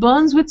 It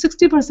burns with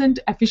 60%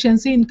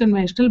 efficiency in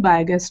conventional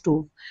biogas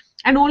stove.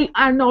 And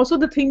also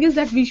the thing is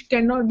that we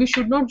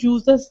should not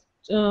use this,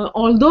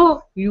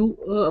 although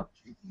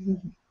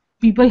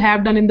people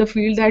have done in the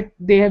field that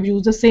they have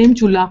used the same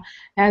chula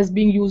as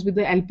being used with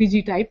the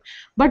LPG type.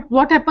 But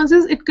what happens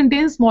is it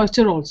contains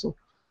moisture also.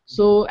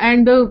 So,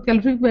 and the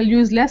calorific value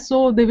is less,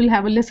 so they will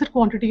have a lesser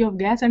quantity of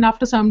gas, and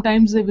after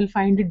sometimes they will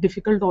find it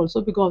difficult also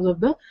because of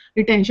the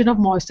retention of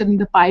moisture in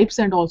the pipes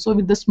and also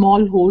with the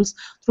small holes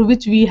through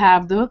which we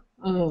have the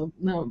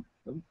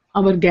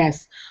our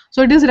gas.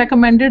 So it is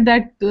recommended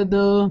that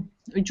the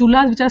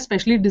chulas which are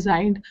specially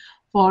designed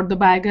for the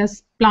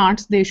biogas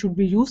plants, they should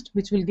be used,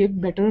 which will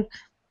give better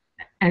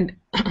and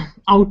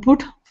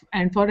output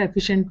and for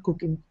efficient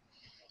cooking.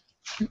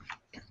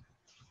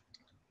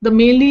 The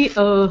mainly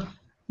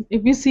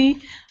if we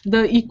see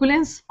the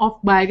equivalence of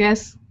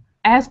biogas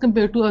as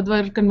compared to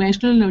other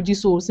conventional energy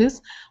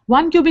sources,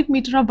 1 cubic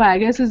meter of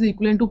biogas is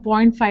equivalent to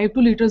 0.52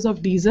 liters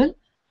of diesel.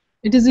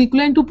 It is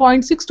equivalent to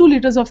 0.62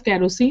 liters of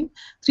kerosene,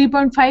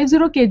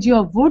 3.50 kg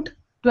of wood,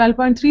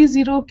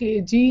 12.30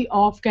 kg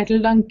of kettle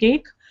dung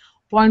cake,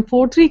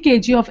 0.43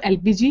 kg of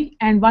LPG,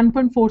 and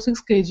 1.46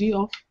 kg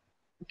of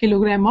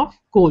kilogram of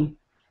coal.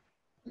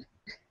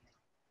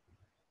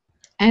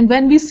 And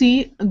when we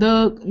see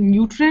the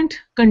nutrient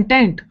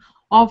content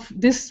of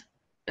this,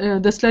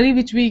 the slurry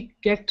which we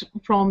get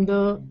from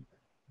the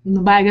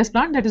biogas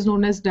plant, that is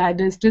known as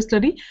digestive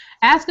slurry,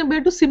 as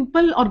compared to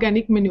simple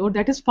organic manure,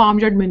 that is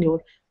farmyard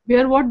manure,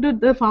 where what do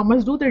the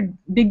farmers do? They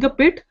dig a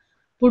pit,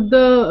 put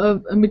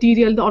the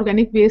material, the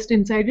organic waste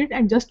inside it,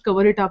 and just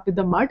cover it up with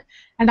the mud,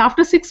 and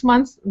after 6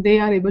 months they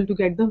are able to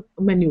get the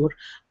manure.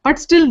 But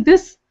still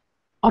this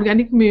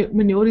organic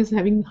manure is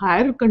having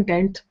higher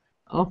content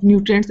of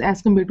nutrients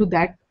as compared to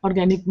that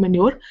organic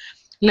manure.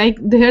 Like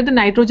here the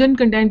nitrogen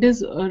content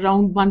is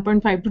around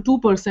 1.5 to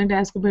 2%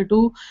 as compared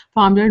to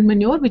farmyard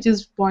manure, which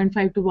is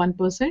 0.5 to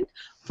 1%.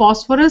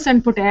 Phosphorus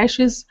and potash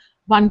is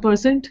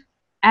 1%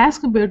 as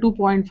compared to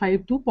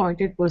 0.5 to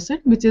 0.8%,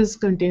 which is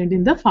contained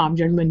in the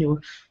farmyard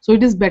manure. So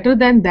it is better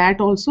than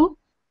that also.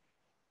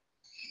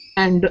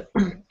 And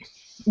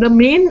the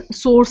main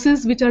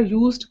sources which are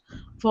used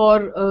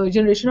for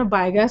generation of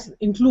biogas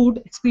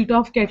include excreta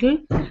of cattle,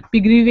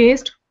 piggery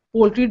waste,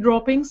 poultry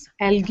droppings,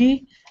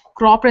 algae,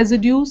 crop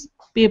residues,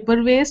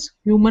 paper waste,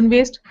 human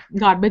waste,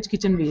 garbage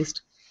kitchen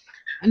waste.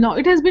 Now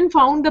it has been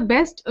found the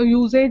best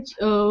usage,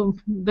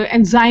 the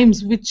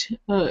enzymes which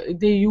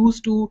they use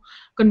to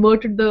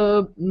convert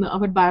our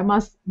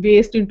biomass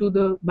waste into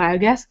the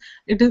biogas,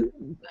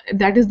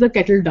 that is the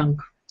kettle dung.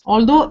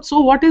 Although, so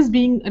what is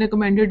being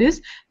recommended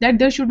is that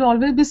there should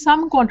always be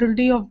some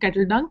quantity of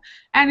kettle dung,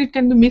 and it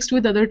can be mixed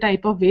with other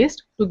type of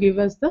waste to give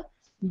us the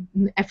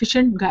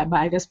efficient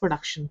biogas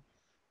production.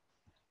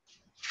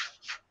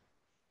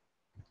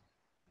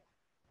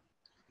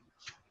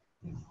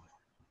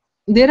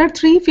 There are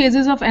 3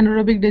 phases of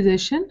anaerobic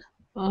digestion.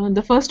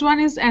 The first one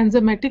is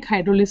enzymatic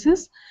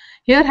hydrolysis.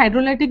 Here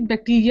hydrolytic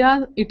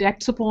bacteria, it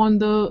acts upon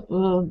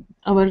the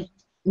our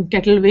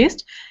kettle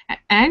waste,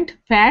 and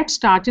fats,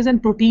 starches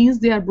and proteins,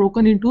 they are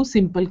broken into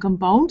simple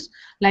compounds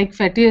like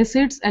fatty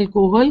acids,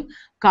 alcohol,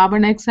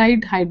 carbon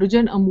dioxide,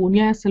 hydrogen,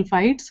 ammonia,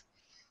 sulfides.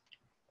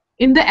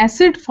 In the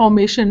acid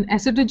formation,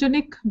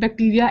 acidogenic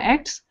bacteria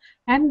acts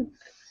and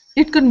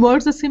it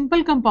converts the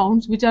simple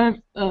compounds which are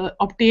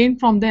obtained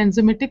from the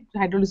enzymatic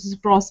hydrolysis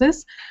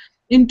process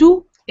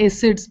into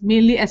acids,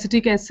 mainly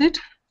acetic acid,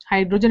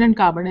 hydrogen and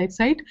carbon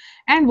dioxide,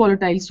 and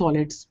volatile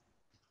solids.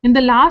 In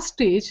the last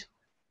stage,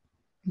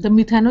 the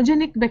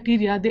methanogenic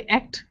bacteria, they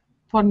act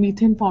for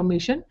methane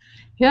formation.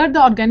 Here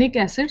the organic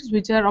acids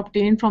which are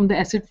obtained from the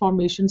acid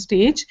formation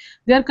stage,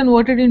 they are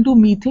converted into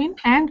methane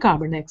and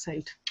carbon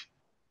dioxide.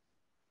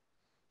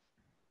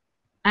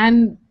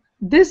 And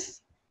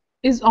this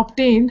is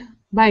obtained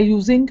by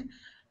using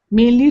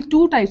mainly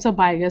two types of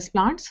biogas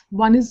plants.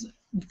 One is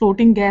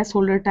floating gas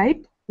holder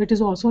type, which is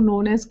also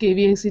known as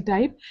KVIC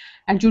type.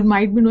 And you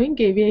might be knowing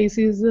KVIC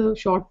is a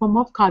short form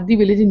of Khadi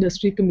Village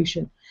Industry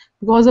Commission,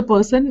 because a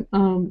person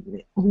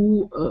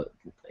who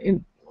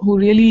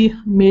really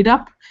made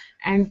up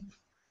and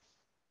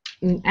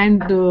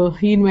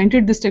he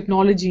invented this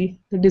technology,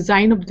 the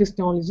design of this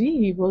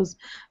technology, it was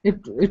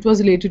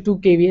related to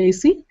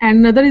KVIC. And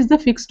another is the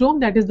fixed dome,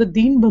 that is the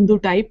Deen Bandhu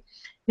type.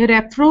 Here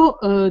Afro,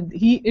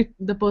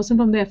 the person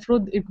from the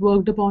Afro, it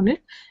worked upon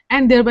it,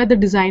 and thereby the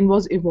design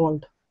was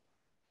evolved.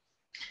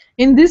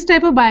 In this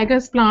type of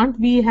biogas plant,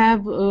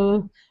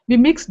 we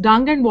mix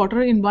dung and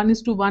water in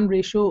 1:1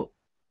 ratio.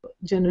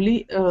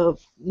 Generally,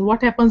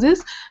 what happens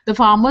is the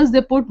farmers,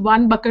 they put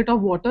 1 bucket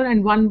of water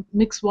and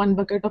mix 1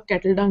 bucket of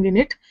cattle dung in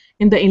it,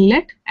 in the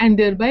inlet, and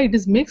thereby it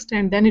is mixed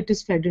and then it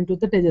is fed into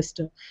the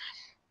digester.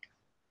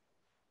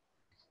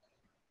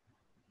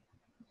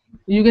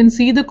 You can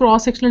see the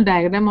cross-sectional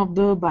diagram of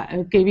the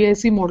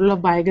KVIC model of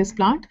biogas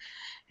plant.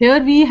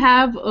 Here we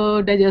have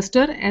a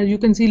digester, and you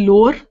can see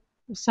lower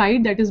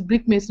side, that is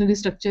brick masonry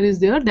structure is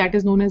there, that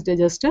is known as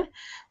digester,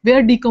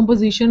 where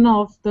decomposition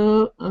of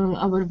the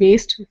our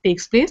waste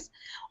takes place.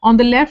 On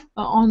the left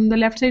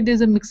side there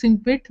is a mixing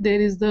pit.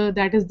 That is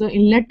the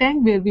inlet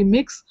tank where we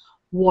mix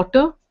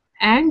water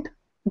and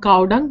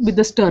cow dung with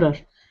the stirrer,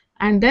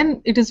 and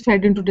then it is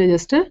fed into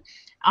digester.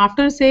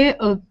 After say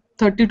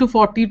 30 to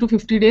 40 to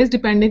 50 days,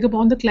 depending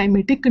upon the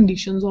climatic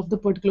conditions of the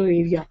particular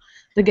area,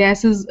 the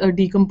gas is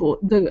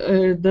decomposed,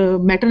 the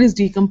matter is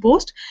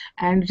decomposed,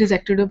 and it is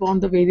acted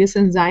upon the various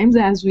enzymes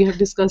as we have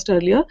discussed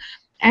earlier,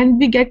 and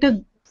we get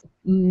the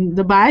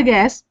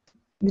biogas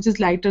which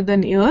is lighter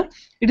than air.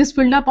 It is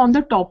filled up on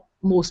the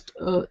topmost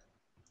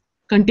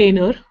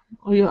container,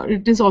 or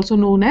it is also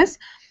known as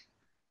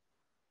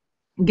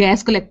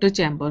gas collector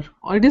chamber,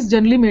 or it is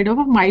generally made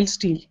of mild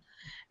steel.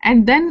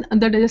 And then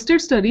the digested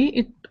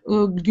slurry,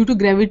 due to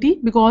gravity,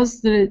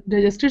 because the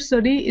digested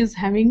slurry is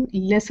having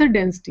lesser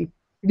density,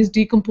 it is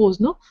decomposed,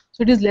 no?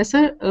 So it is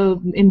lesser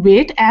in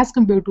weight as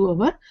compared to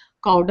our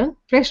cow dung,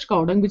 fresh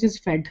cow dung, which is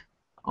fed,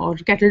 or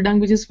cattle dung,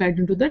 which is fed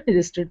into the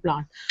digested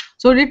plant.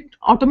 So it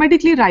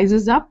automatically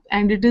rises up,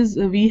 and it is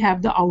we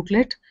have the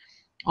outlet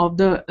of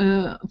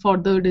the for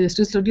the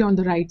digested slurry on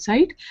the right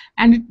side.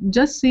 And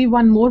just see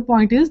one more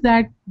point is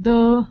that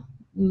the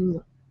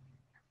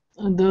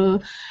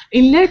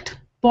inlet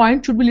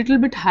point should be a little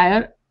bit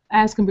higher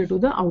as compared to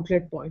the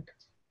outlet point,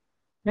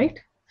 right?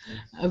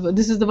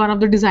 This is the one of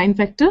the design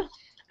factor.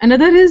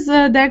 Another is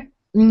that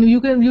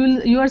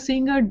you are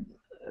seeing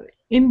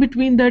in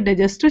between the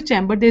digester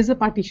chamber there is a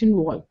partition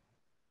wall,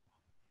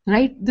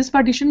 right? This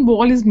partition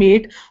wall is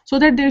made so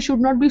that there should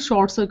not be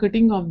short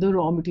circuiting of the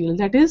raw material.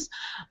 That is,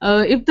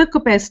 if the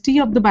capacity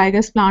of the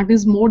biogas plant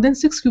is more than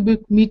 6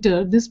 cubic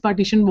meter, this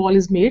partition wall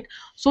is made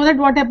so that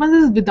what happens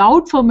is,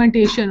 without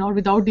fermentation or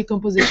without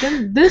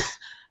decomposition, this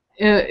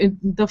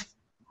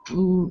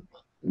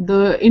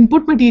the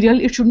input material,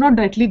 it should not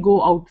directly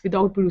go out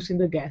without producing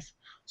the gas.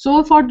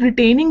 So for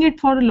retaining it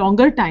for a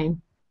longer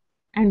time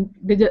and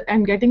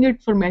getting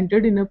it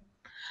fermented in a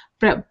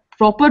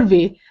proper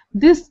way,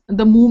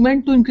 the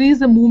movement, to increase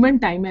the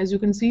movement time, as you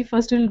can see,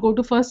 first it will go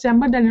to first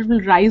chamber, then it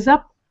will rise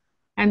up,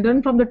 and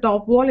then from the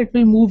top wall it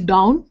will move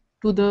down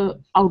to the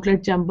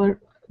outlet chamber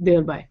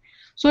thereby.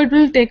 So it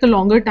will take a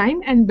longer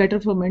time and better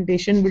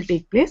fermentation will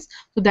take place.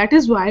 So that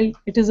is why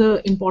it is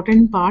an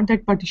important part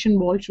that partition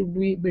wall should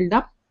be built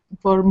up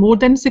for more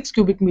than 6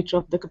 cubic meter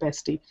of the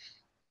capacity.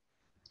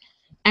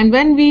 And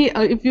when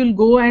if you'll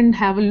go and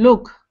have a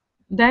look,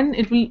 then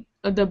it will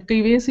the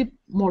KVIC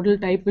model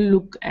type will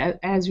look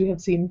as you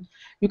have seen.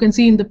 You can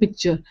see in the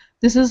picture.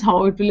 This is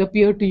how it will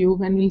appear to you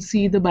when we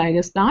see the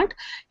biogas plant.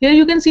 Here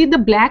you can see the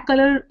black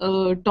color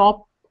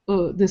top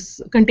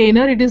this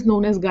container. It is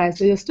known as gas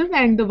digester,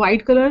 and the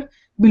white color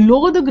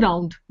below the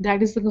ground,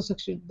 that is the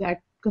construction,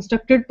 that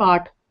constructed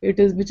part, it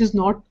is, which is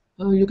not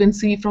you can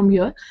see from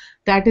here,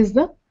 that is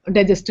the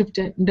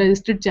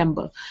digested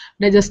chamber,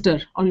 digester,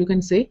 or you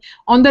can say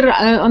on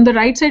the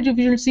right side, if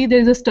you will see, there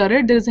is a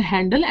stirrer, there is a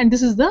handle, and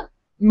this is the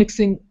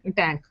mixing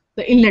tank,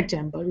 the inlet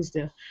chamber is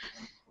there,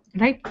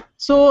 right?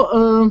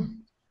 So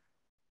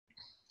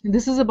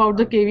this is about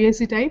the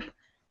KVIC type.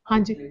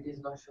 Hanji.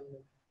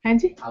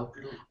 Hanji?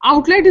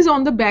 Outlet is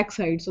on the back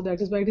side, so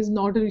that is why it is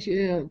not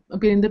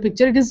appear in the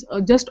picture. It is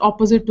just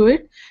opposite to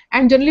it.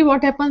 And generally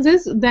what happens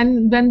is,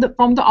 then when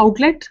from the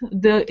outlet,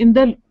 in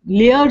the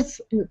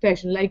layers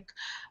fashion, like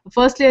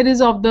first layer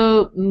is of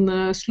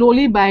the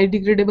slowly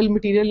biodegradable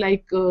material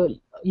like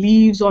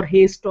leaves or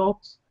hay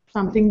stalks,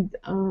 something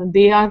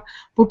they are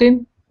put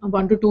in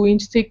 1 to 2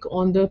 inch thick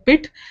on the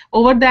pit.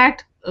 Over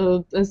that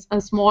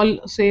a small,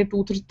 say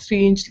 2 to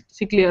 3 inch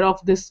thick layer of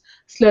this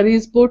slurry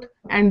is put,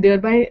 and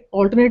thereby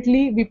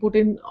alternately we put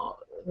in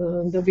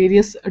the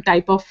various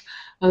type of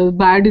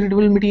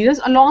biodegradable materials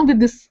along with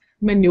this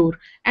manure,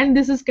 and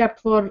this is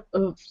kept for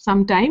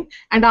some time,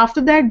 and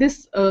after that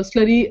this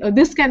slurry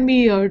this can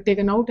be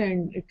taken out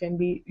and it can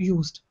be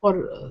used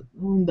for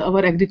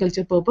our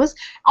agriculture purpose,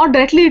 or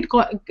directly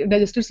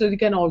digested slurry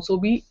can also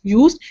be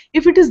used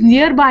if it is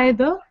nearby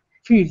the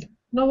field.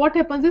 Now what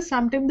happens is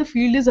sometimes the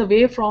field is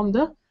away from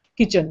the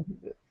kitchen,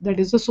 that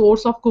is the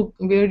source of cook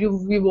where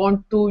we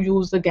want to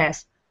use the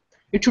gas.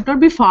 It should not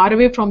be far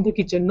away from the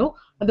kitchen, no,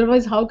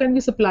 otherwise how can we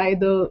supply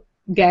the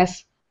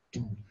gas?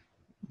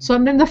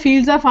 Sometimes the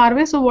fields are far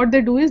away, so what they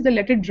do is they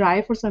let it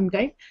dry for some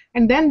time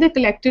and then they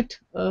collect it,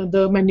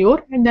 the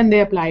manure, and then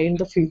they apply in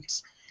the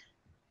fields.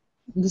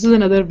 This is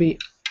another way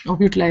of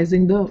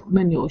utilizing the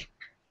manure.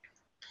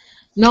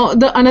 Now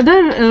the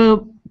another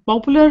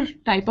popular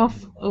type of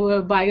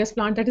biogas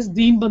plant, that is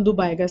Deen Bandhu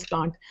biogas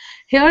plant.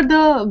 Here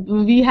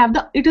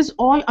it is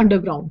all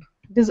underground.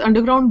 It is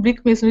underground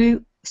brick masonry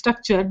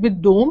structure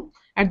with dome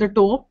at the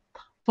top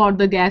for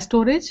the gas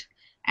storage,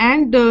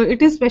 and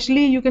it is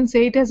specially, you can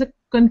say, it has a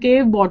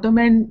concave bottom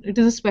and it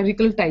is a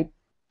spherical type,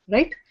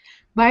 right?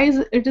 Why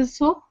is it is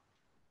so?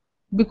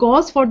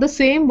 Because for the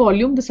same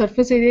volume the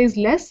surface area is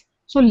less,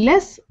 so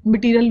less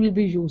material will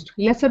be used,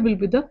 lesser will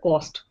be the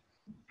cost.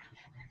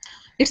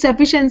 Its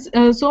efficiency,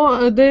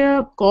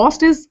 the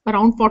cost is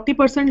around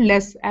 40%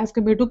 less as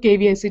compared to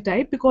KVAC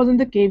type, because in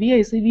the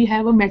KVAC we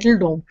have a metal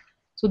dome,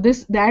 so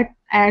that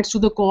adds to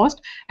the cost.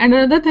 And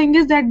another thing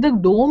is that the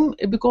dome,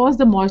 because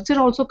the moisture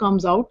also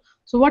comes out,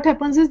 so what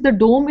happens is the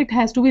dome, it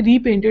has to be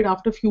repainted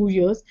after a few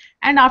years,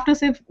 and after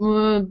say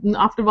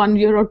after 1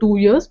 year or 2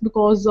 years,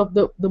 because of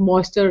the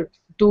moisture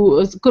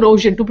to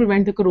corrosion, to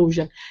prevent the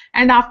corrosion,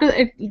 and after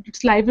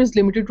its life is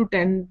limited to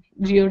 10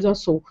 years or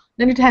so,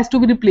 then it has to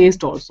be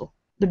replaced also,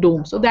 the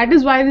dome. So that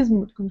is why this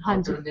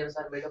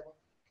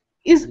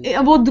is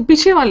about the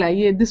piche wala,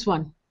 ye, this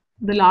one,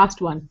 the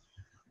last one.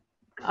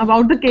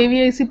 About the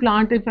KVAC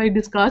plant, if I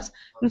discuss,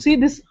 you see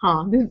this,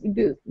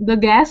 the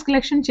gas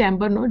collection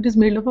chamber, no, it is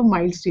made of a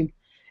mild steel,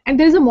 and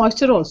there is a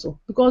moisture also,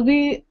 because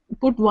we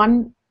put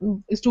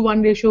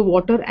 1:1 ratio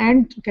water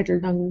and kettle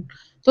dung.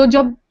 So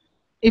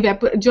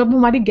जब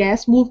हमारी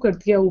gas move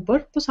करती है ऊपर,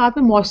 तो साथ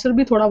में moisture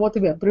भी थोड़ा बहुत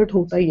इवेपोरेट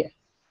होता ही है,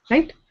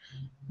 राइट,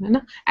 है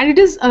ना? And it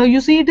is,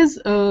 you see, it is,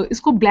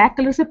 इसको ब्लैक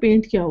कलर से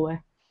पेंट किया हुआ है.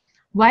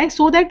 Why?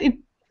 So that it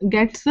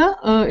gets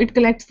it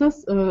collects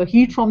the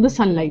heat from the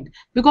sunlight,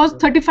 because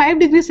 35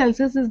 degrees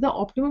Celsius is the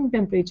optimum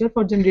temperature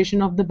for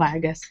generation of the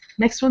biogas.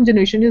 Maximum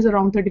generation is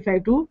around 35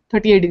 to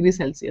 38 degrees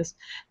Celsius,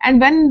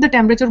 and when the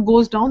temperature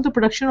goes down, the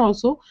production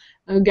also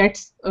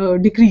gets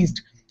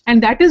decreased,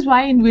 and that is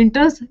why in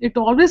winters it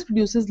always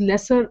produces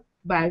lesser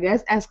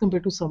biogas as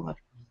compared to summer.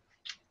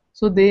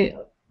 So the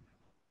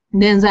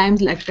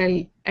enzymes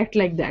act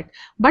like that.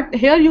 But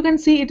here you can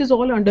see it is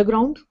all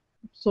underground,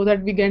 so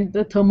that we get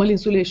the thermal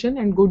insulation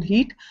and good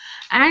heat,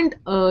 and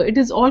it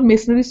is all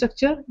masonry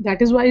structure.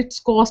 That is why its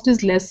cost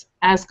is less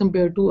as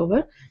compared to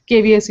our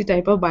KVAC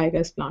type of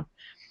biogas plant.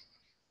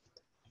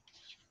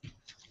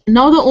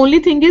 Now the only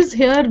thing is,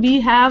 here we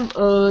have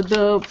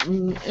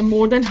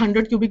more than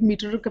 100 cubic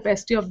meter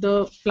capacity of the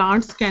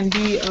plants can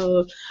be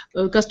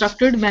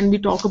constructed when we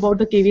talk about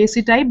the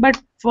KVAC type,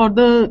 but for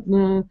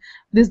the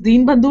this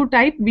Deen Bandhu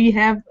type, we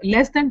have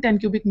less than 10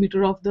 cubic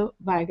meter of the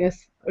biogas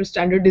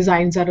standard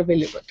designs are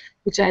available,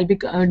 which I'll be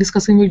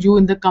discussing with you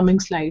in the coming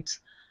slides.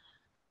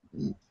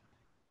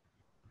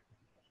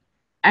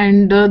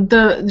 And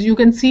you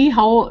can see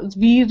how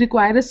we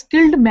require a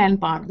skilled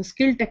manpower, the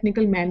skilled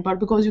technical manpower,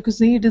 because you can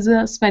see it is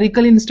a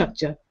spherical in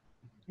structure,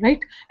 right?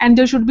 And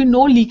there should be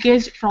no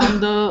leakage from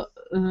the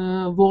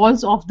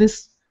walls of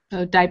this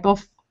type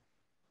of,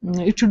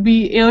 it should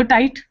be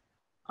airtight,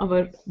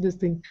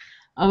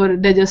 our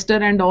digester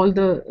and all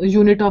the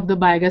unit of the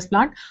biogas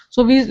plant.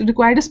 So we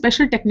required a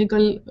special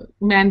technical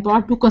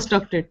manpower to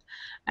construct it.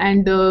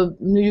 And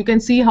you can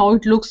see how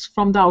it looks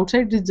from the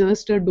outside. It's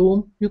just a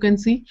dome, you can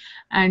see,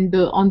 and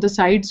on the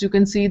sides you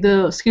can see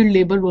the skilled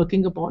labor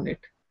working upon it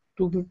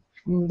to do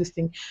this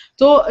thing.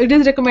 So it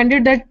is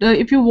recommended that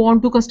if you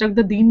want to construct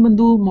the Deen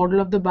Bandhu model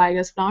of the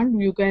biogas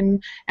plant, you can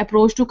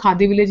approach to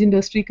Khadi Village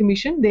Industry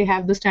Commission. They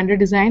have the standard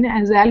design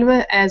as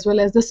well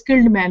as the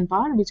skilled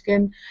manpower, which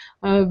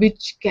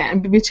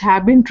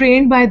have been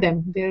trained by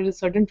them. There are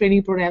certain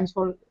training programs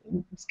for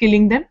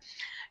skilling them.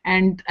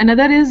 And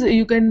another is,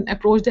 you can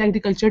approach the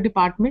agriculture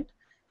department,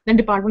 then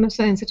Department of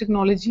Science and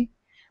Technology.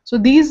 So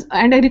these,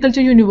 and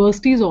agriculture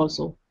universities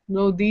also.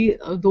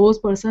 Those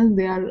persons,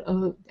 they are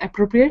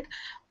appropriate,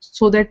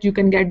 so that you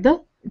can get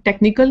the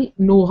technical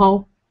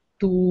know-how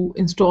to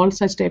install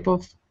such type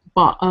of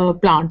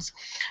plants.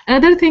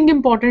 Another thing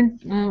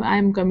important I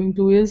am coming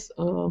to is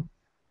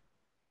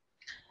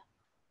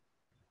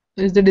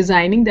the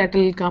designing, that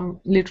will come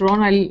later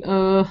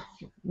on.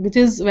 Which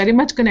is very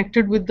much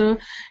connected with the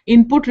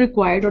input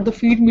required or the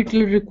feed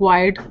material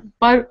required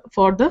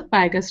for the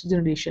biogas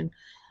generation.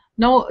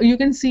 Now you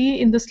can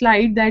see in the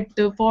slide that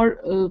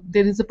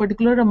there is a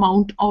particular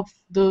amount of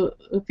the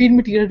feed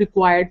material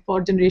required for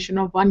generation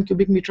of 1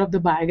 cubic meter of the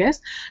biogas.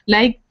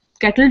 Like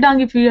cattle dung,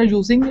 if we are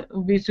using,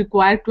 we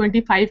require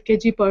 25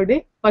 kg per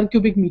day per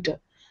cubic meter.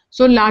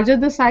 So larger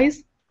the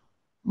size,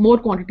 more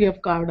quantity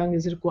of cow dung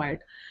is required.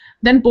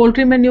 Then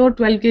poultry manure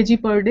 12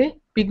 kg per day,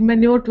 pig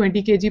manure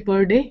 20 kg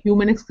per day,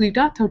 human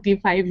excreta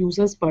 35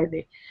 users per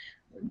day.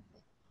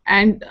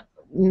 And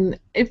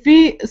if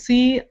we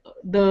see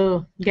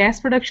the gas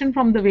production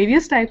from the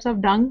various types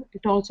of dung,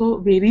 it also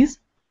varies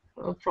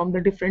from the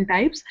different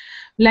types.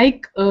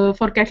 Like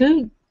for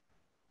cattle,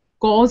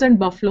 cows and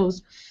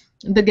buffaloes,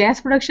 the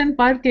gas production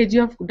per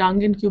kg of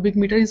dung in cubic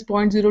meter is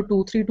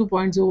 0.023 to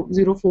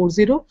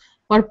 0.040.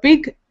 For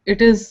pig,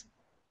 it is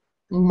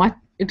more,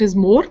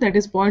 that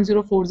is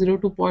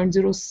 0.040 to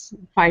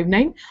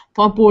 0.059.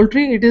 For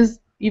poultry, it is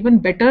even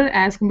better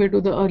as compared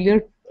to the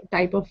earlier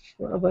type of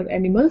our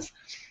animals.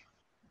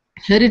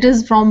 Here it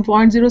is from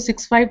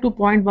 0.065 to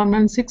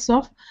 0.116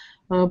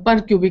 of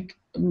per cubic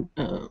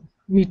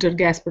meter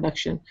gas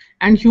production.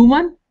 And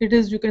human, it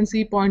is, you can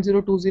see 0.020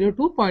 to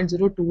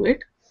 0.028.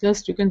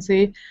 Just you can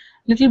say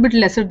little bit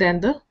lesser than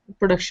the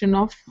production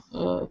of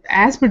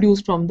as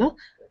produced from the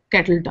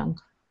cattle dung.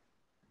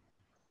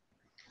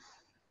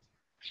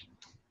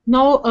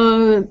 Now,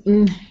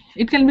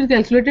 it can be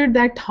calculated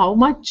that how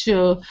much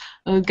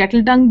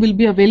cattle dung will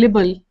be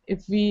available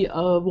if we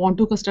want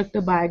to construct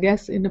a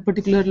biogas in a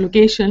particular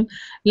location.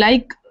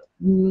 Like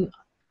for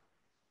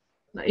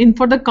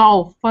the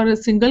cow, for a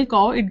single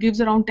cow, it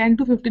gives around 10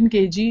 to 15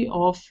 kg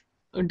of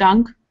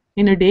dung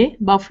in a day.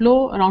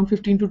 Buffalo around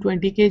 15 to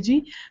 20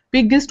 kg.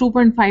 Pig is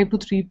 2.5 to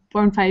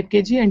 3.5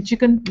 kg, and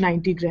chicken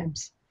 90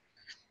 grams.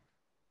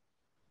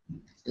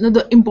 Now,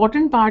 the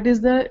important part is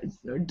the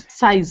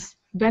size.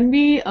 When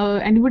we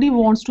anybody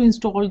wants to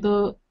install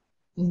the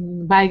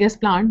biogas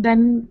plant,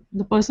 then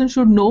the person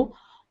should know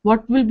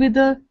what will be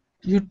the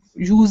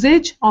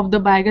usage of the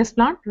biogas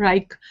plant.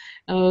 Like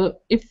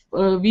if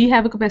we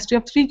have a capacity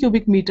of 3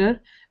 cubic meter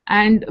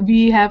and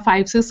we have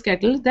 5-6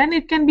 kettle, then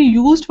it can be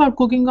used for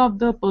cooking of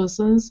the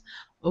person's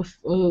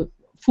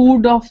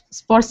food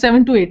for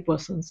 7 to 8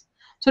 persons.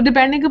 So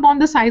depending upon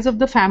the size of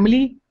the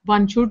family,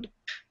 one should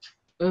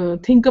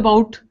think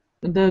about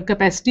the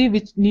capacity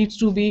which needs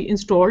to be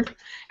installed,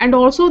 and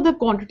also the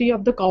quantity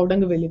of the cow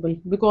dung available,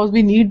 because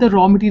we need the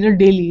raw material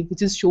daily,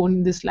 which is shown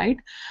in this slide.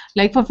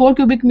 Like for 4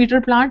 cubic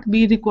meter plant,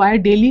 we require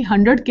daily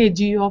 100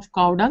 kg of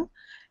cow dung,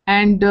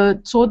 and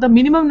so the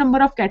minimum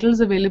number of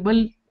kettles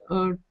available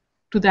to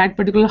that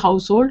particular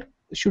household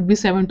should be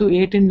 7 to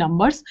 8 in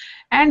numbers,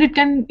 and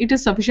it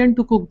is sufficient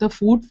to cook the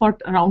food for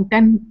around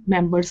 10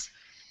 members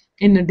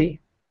in a day.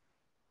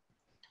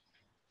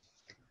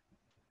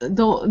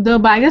 The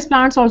biogas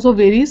plants also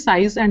vary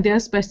size, and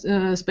their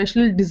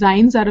special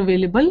designs are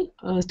available,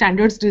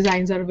 standards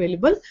designs are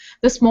available.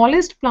 The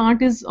smallest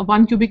plant is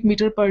 1 cubic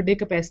meter per day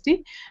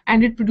capacity,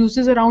 and it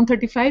produces around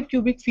 35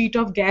 cubic feet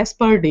of gas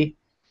per day.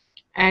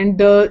 And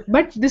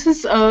but this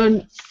is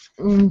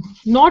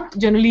not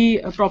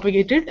generally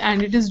propagated,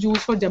 and it is used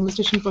for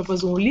demonstration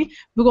purpose only,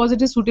 because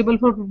it is suitable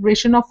for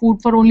preparation of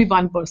food for only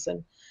one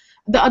person.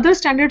 The other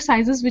standard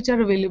sizes which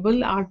are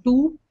available are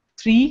 2,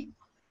 3,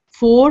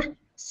 4,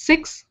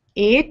 6,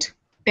 8,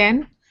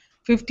 10,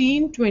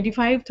 15,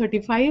 25,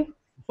 35,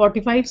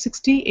 45,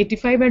 60,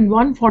 85 and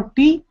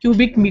 140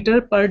 cubic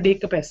meter per day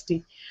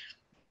capacity.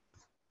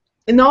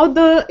 Now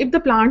if the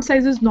plant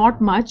size is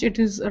not much, it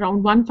is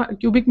around 1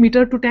 cubic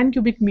meter to 10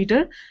 cubic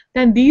meter,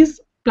 then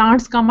these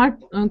plants come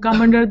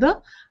under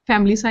the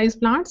family size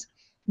plants.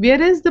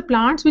 Whereas the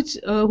plants which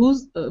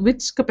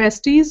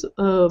capacities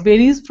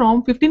varies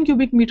from 15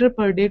 cubic meter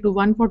per day to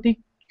 140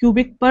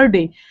 cubic per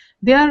day,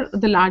 they are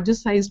the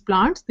largest sized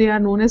plants. They are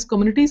known as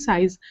community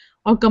size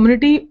or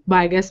community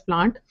biogas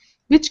plant,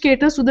 which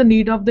caters to the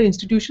need of the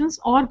institutions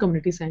or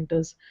community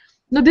centers.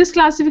 Now this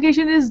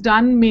classification is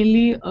done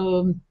mainly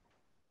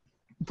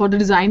for the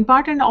design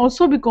part, and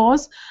also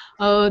because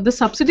the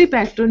subsidy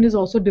pattern is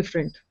also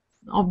different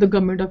of the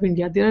government of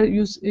India. They are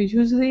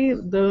usually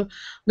the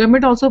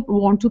government also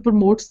want to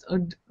promote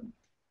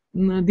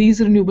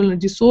these renewable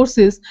energy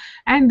sources,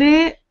 and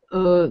they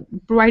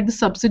provide the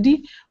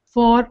subsidy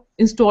for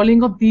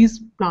installing of these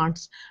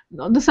plants.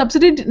 The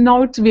subsidy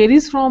now it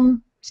varies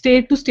from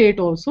state to state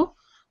also,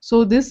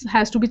 so this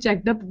has to be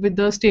checked up with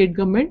the state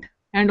government.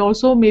 And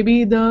also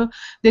maybe there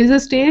is a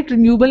state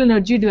renewable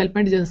energy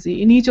development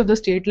agency in each of the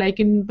state. Like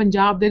in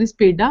Punjab there is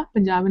PEDA,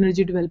 Punjab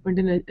Energy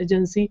Development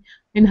Agency.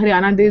 In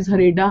Haryana there is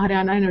HAREDA,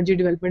 Haryana Energy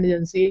Development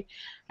Agency,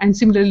 and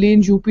similarly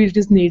in UP it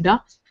is NEDA,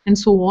 and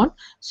so on.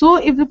 So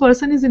if the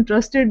person is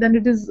interested, then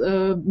it is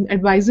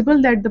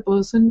advisable that the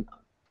person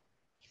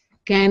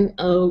can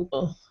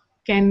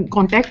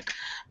contact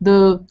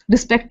the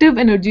respective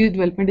energy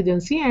development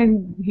agency,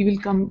 and he will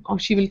come or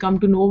she will come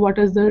to know what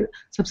is the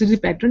subsidy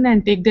pattern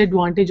and take the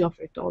advantage of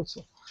it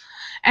also.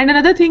 And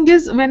another thing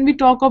is, when we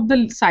talk of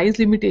the size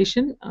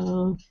limitation,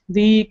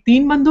 the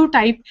Teen Bandhu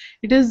type,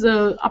 it is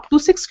up to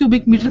 6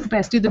 cubic meter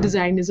capacity the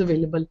design is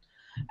available.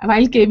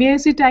 While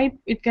KBIC type,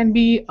 it can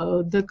be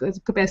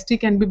the capacity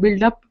can be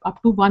built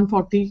up to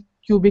 140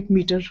 cubic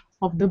meter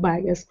of the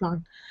biogas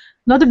plant.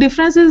 Now the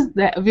difference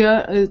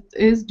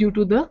is due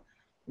to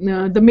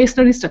the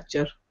masonry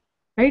structure,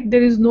 right?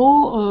 There is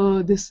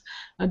no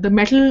the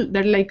metal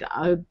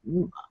that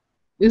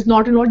is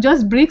not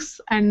just bricks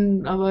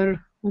and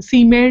our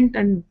cement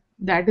and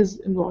that is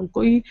involve.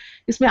 कोई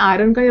इसमें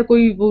iron का या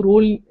कोई वो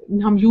role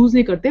हम use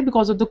नहीं करते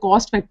because of the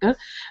cost factor,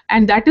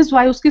 and that is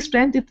why उसकी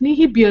स्ट्रेंथ इतनी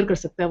ही बियर कर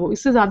सकता है, वो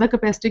इससे ज्यादा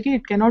कैपेसिटी की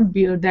it can not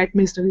bear that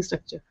masonry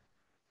structure,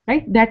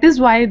 right? That is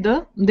why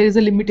there is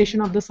a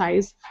limitation of the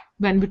size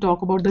when we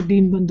talk about the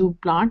Deenbandhu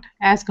plant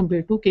as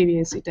compared to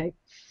KVAC type.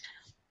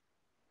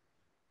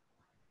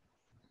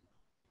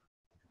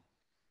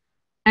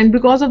 And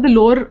because of the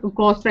lower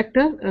cost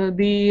factor,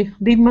 the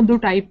Deenbandhu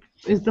type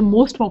is the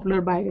most popular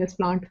biogas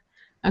plant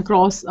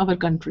across our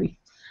country.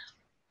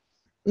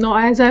 Now,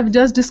 as I've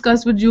just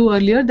discussed with you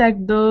earlier, that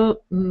the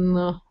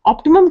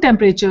optimum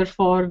temperature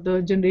for the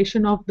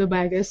generation of the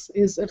biogas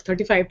is at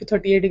 35 to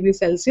 38 degrees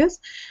Celsius.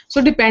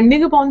 So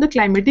depending upon the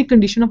climatic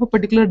condition of a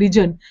particular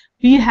region,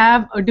 we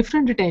have a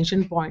different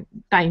retention point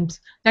times.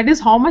 That is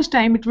how much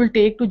time it will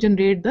take to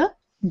generate the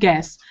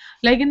gas.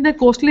 Like in the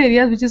coastal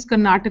areas, which is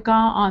Karnataka,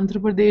 Andhra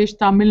Pradesh,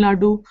 Tamil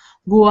Nadu,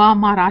 Goa,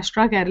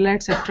 Maharashtra, Kerala,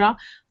 etc.,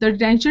 the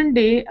retention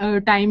day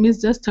time is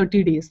just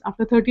 30 days.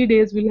 After 30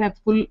 days, we'll have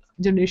full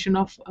generation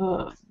of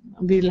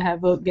we'll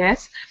have a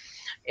gas.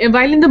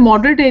 While in the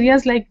moderate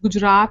areas like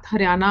Gujarat,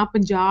 Haryana,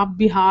 Punjab,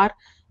 Bihar,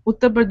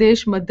 Uttar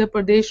Pradesh, Madhya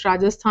Pradesh,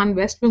 Rajasthan,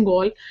 West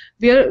Bengal,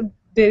 where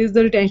there is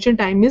the retention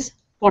time is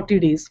 40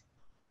 days.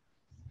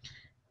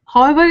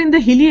 However, in the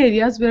hilly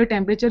areas where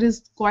temperature is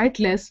quite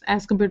less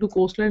as compared to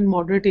coastal and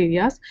moderate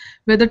areas,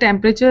 where the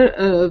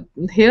temperature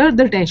here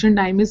the retention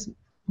time is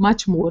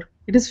much more.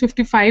 It is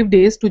 55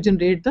 days to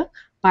generate the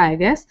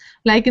biogas,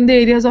 like in the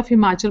areas of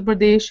Himachal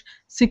Pradesh,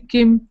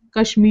 Sikkim,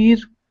 Kashmir,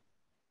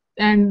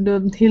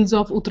 and hills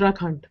of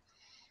Uttarakhand.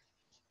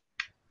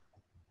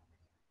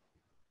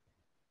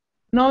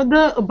 Now,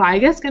 the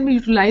biogas can be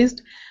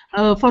utilized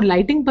for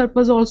lighting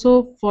purpose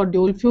also, for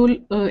dual fuel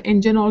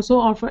engine also,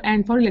 or for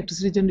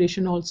electricity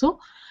generation also.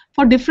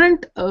 For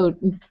different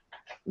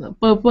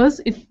purpose,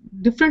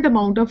 different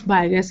amount of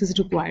biogas is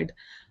required.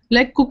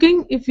 Like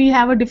cooking, if we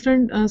have a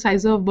different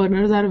size of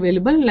burners are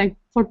available, like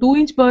for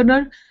 2-inch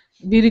burner,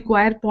 we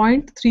require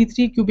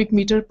 0.33 cubic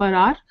meter per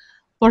hour.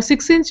 For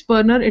 6-inch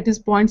burner, it is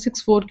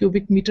 0.64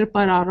 cubic meter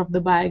per hour of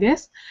the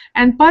biogas.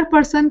 And per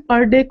person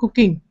per day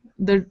cooking,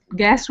 the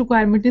gas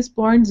requirement is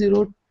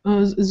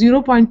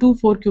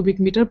 0.24 cubic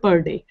meter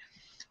per day.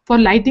 For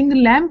lighting a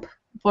lamp,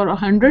 for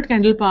 100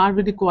 candle per hour,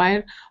 we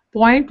require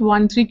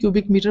 0.13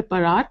 cubic meter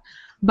per hour.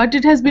 But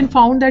it has been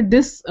found that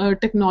this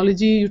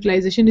technology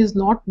utilization is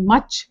not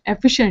much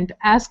efficient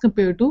as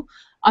compared to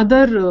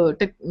other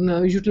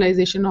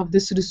utilization of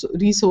this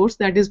resource,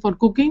 that is for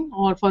cooking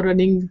or for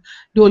running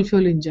dual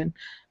fuel engine.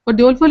 For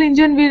dual fuel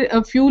engine,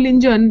 fuel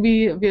engine,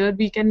 where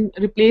we can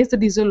replace the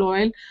diesel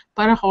oil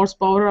per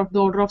horsepower of the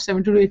order of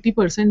 70 to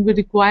 80%, we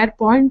require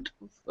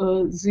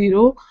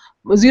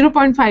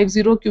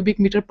 0.50 cubic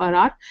meter per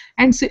hour,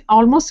 and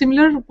almost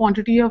similar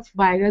quantity of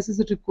biogas is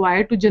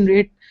required to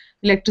generate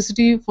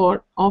electricity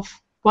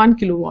of 1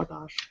 kilowatt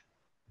hour.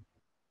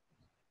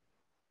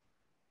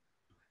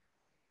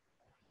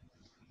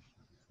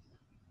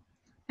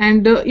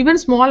 And even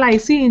small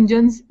IC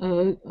engines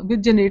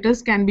with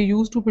generators can be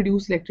used to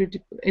produce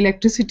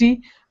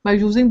electricity by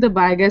using the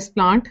biogas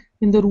plant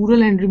in the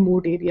rural and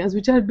remote areas,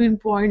 which have been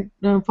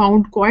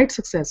found quite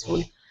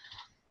successful.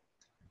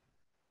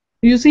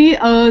 You see,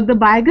 the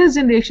biogas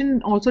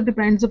generation also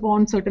depends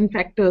upon certain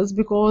factors,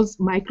 because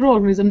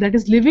microorganisms, that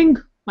is living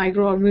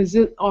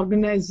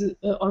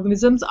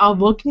organisms, are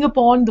working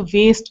upon the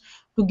waste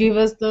to give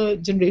us the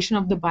generation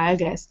of the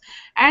biogas.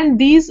 And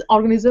these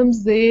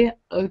organisms, they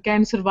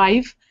can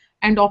survive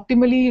and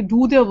optimally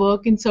do their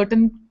work in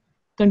certain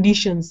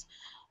conditions.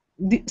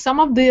 Some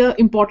of the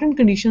important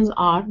conditions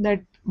are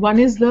that one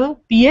is the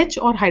pH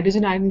or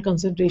hydrogen ion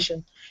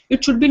concentration.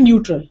 It should be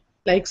neutral,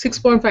 like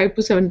 6.5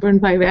 to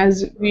 7.5,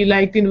 as we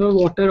liked in our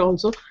water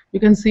also. You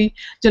can see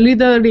generally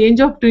the range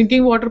of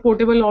drinking water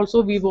potable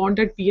also, we want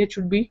that pH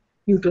should be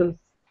neutral,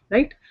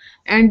 right?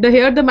 And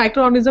here the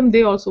microorganism,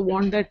 they also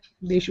want that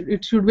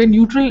it should be a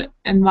neutral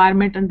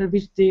environment under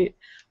which they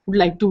would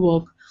like to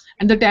work.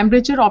 And the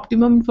temperature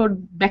optimum for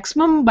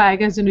maximum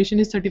biogas generation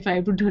is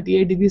 35 to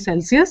 38 degrees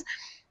Celsius.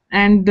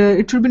 And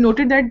it should be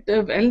noted that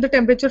when the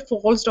temperature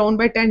falls down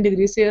by 10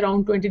 degrees, say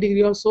around 20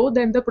 degrees or so,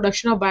 then the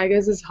production of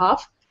biogas is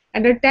half.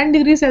 And at 10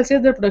 degrees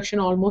Celsius, the production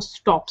almost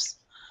stops.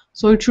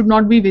 So it should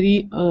not be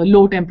very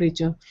low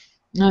temperature.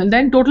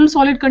 Then total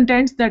solid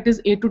contents, that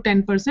is 8 to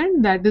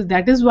 10%.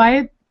 That is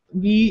why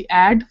we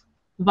add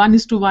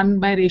 1:1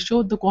 by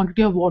ratio the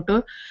quantity of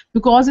water,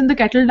 because in the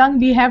cattle dung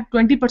we have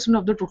 20%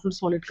 of the total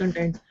solid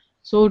content.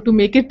 So to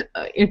make it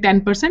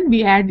 10%,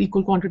 we add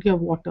equal quantity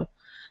of water.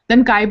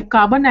 Then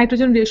carbon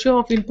nitrogen ratio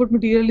of input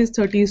material is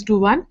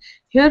 30:1.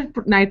 Here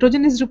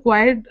nitrogen is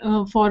required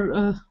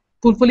for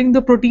fulfilling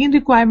the protein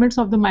requirements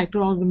of the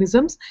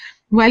microorganisms,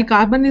 while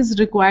carbon is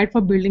required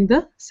for building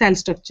the cell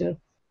structure.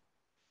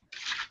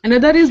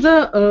 Another is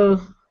the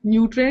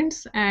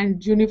nutrients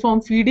and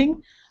uniform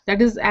feeding,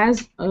 that is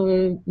as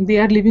they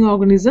are living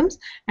organisms,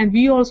 and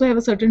we also have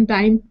a certain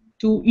time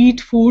to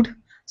eat food.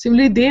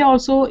 Similarly, they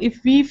also,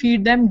 if we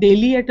feed them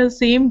daily at the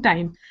same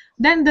time,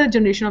 then the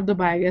generation of the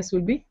biogas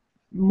will be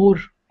more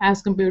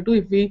as compared to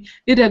if we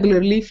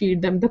irregularly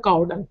feed them the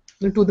cow dung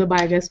to the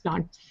biogas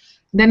plant.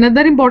 Then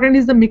another important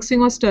is the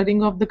mixing or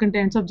stirring of the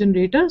contents of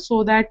generator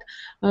so that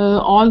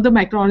all the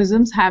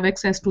microorganisms have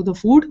access to the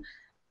food.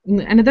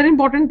 Another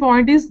important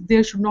point is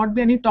there should not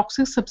be any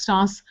toxic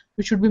substance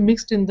which should be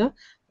mixed in the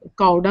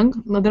cow dung.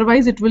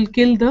 Otherwise, it will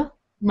kill the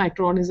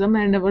microorganism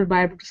and our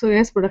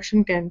biogas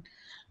production can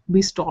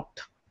be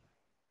stopped.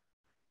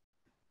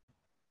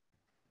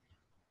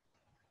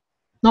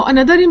 Now,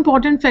 another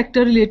important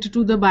factor related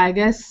to the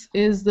biogas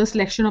is the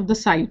selection of the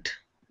site.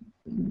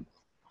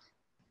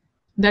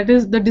 That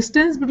is, the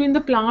distance between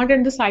the plant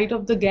and the site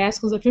of the gas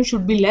consumption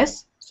should be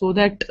less so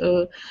that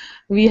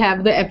we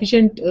have the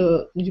efficient,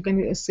 you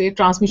can say,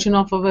 transmission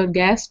of our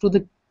gas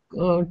to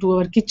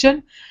our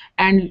kitchen,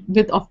 and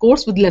with, of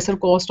course, with lesser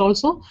cost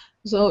also.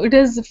 So it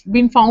has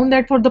been found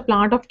that for the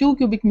plant of 2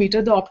 cubic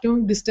meter, the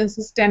optimum distance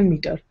is 10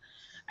 meter.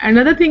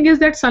 Another thing is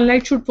that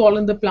sunlight should fall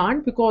on the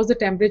plant because the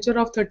temperature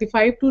of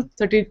 25 to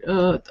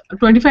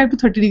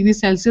 30 degrees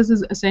Celsius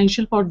is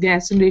essential for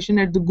gas generation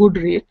at the good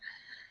rate.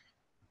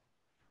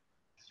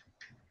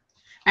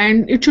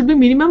 And it should be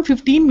minimum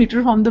 15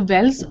 meter from the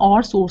wells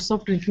or source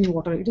of drinking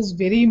water. It is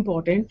very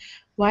important.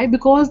 Why?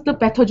 Because the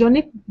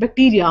pathogenic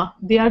bacteria,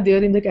 they are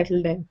there in the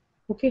kettle dam.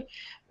 Okay,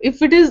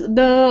 if it is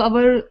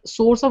our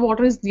source of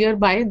water is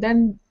nearby,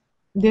 then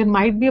there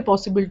might be a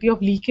possibility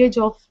of leakage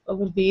of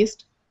our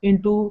waste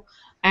into,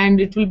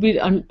 and it will be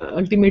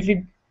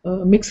ultimately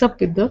mix up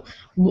with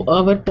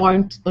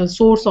our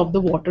source of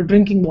the water,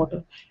 drinking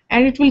water,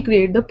 and it will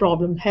create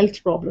the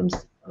health problems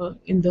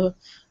in the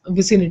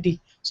vicinity.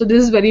 So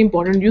this is very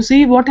important. You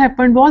see, what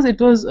happened was,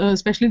 it was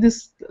especially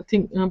this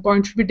thing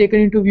point should be taken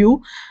into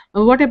view.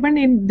 What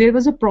happened there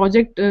was a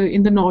project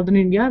in the northern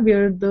India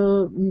where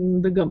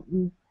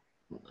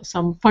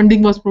some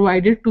funding was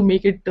provided to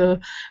make it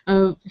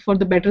for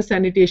the better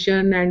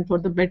sanitation and for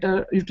the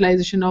better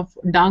utilization of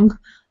dung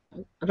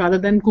rather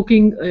than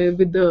cooking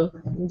with the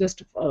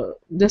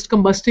just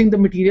combusting the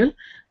material.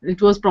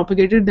 It was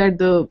propagated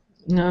that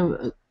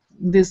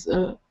this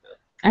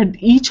at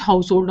each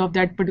household of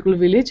that particular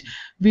village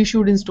we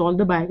should install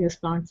the biogas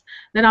plants.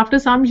 Then after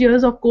some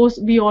years, of course,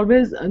 we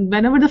always,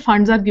 whenever the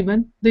funds are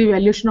given, the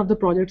evaluation of the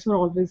projects are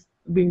always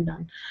being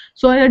done.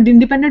 So an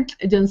independent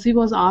agency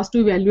was asked to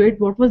evaluate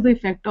what was the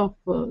effect of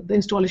the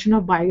installation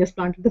of biogas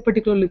plant at the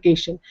particular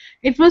location.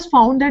 It was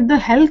found that the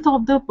health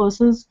of the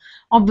persons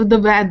of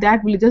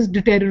that villages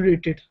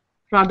deteriorated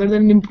rather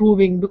than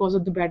improving because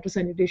of the better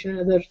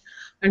sanitation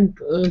and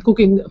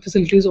cooking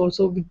facilities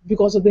also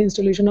because of the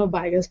installation of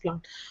biogas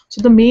plant. So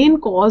the main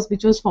cause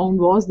which was found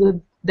was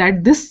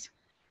that this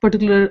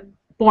particular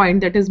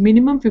point, that is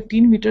minimum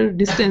 15 meter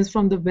distance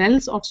from the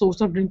wells or source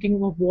of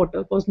drinking of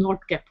water, was not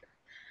kept.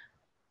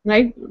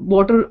 Right,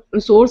 water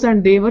source,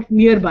 and they were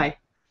nearby.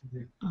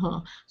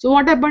 So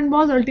what happened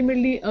was,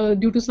 ultimately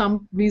due to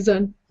some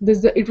reason,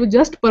 it was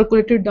just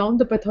percolated down,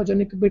 the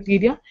pathogenic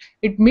bacteria,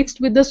 it mixed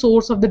with the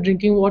source of the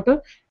drinking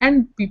water,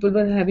 and people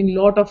were having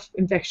lot of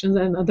infections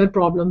and other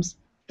problems,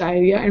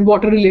 diarrhea and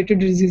water related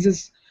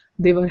diseases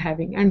they were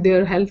having, and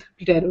their health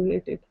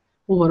deteriorated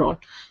overall.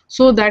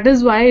 So that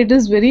is why it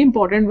is very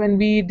important when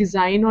we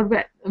design, or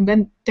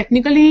when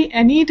technically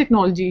any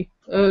technology,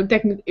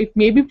 it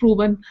may be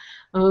proven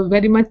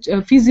very much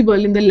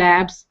feasible in the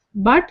labs,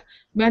 but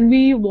when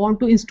we want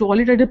to install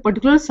it at a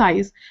particular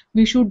size,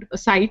 we should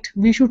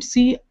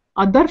see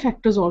other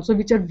factors also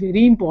which are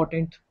very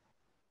important,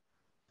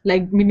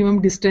 like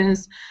minimum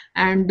distance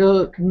and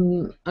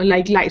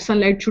like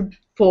sunlight should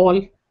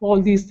fall, all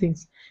these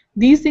things.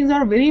 These things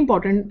are very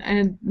important,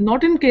 and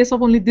not in case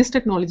of only this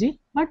technology,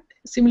 but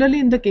similarly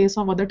in the case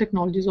of other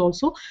technologies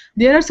also.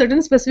 There are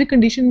certain specific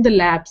conditions in the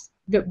labs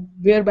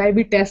whereby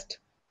we test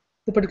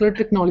the particular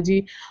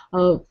technology,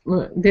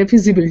 their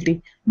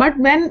feasibility. But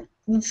when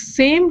the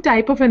same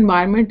type of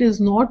environment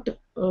is not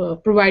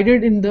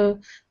provided in the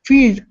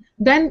field,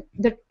 then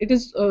that it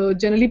is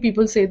generally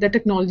people say that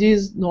technology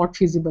is not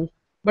feasible.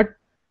 But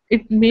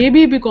it may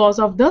be because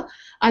of the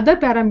other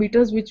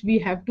parameters which we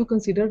have to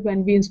consider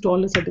when we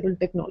install a certain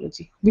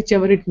technology,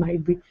 whichever it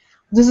might be.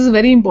 This is a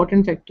very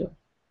important factor.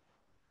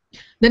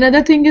 Then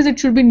another thing is, it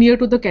should be near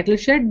to the cattle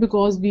shed,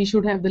 because we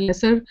should have the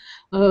lesser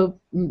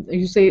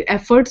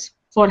efforts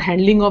for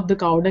handling of the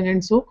cow dung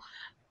and so.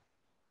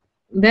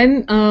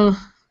 Then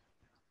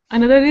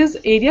another is,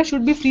 area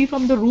should be free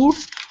from the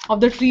roots of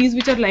the trees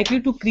which are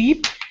likely to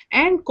creep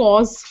and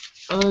cause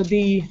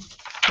the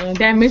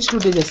damage to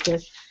digester.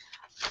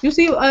 You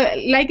see,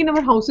 like in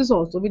our houses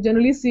also, we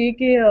generally see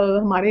कि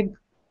हमारे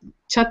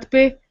छत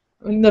पे,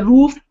 in the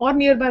roof or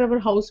nearby our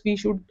house, we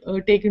should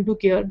take into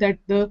care that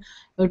the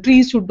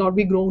trees should not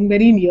be grown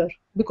very near,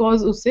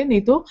 because usse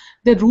nahi to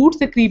the roots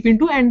they creep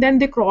into and then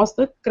they cross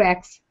the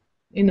cracks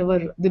in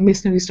the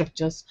masonry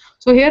structures.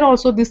 So here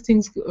also these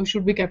things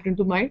should be kept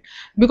into mind,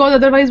 because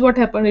otherwise what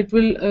happen, it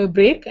will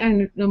break,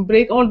 and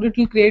break, or it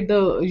will create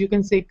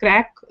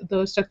crack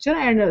the structure,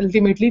 and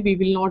ultimately we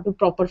will not have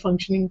proper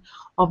functioning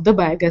of the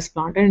biogas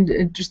plant,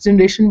 and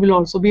generation will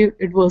also be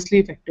adversely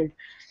affected.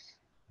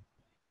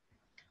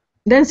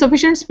 Then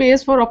sufficient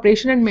space for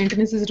operation and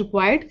maintenance is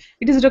required.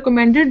 It is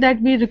recommended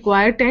that we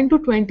require 10 to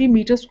 20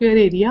 meter square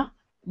area,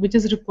 which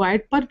is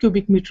required per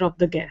cubic meter of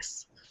the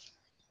gas.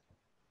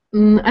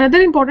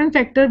 Another important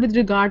factor with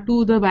regard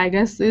to the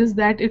biogas is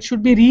that it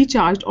should be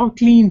recharged or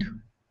cleaned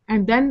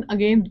and then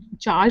again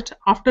charged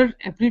after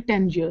every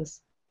 10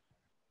 years.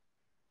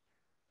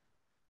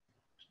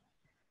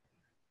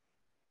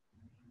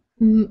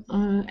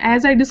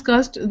 As I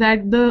discussed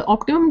that the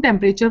optimum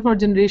temperature for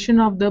generation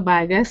of the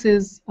biogas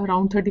is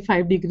around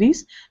 35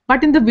 degrees,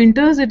 but in the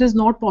winters it is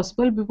not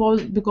possible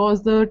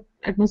because the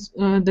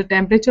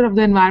temperature of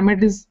the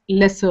environment is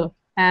lesser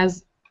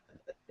as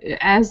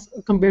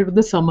compared to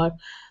the summer.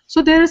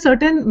 So there are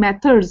certain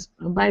methods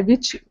by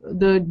which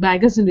the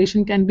biogas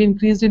generation can be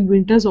increased in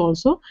winters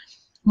also.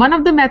 One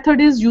of the method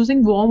is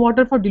using warm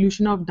water for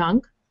dilution of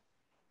dung.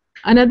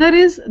 Another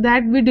is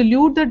that we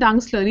dilute the dung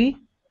slurry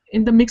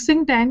in the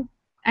mixing tank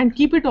and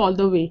keep it all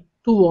the way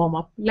to warm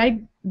up. Like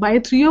by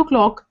 3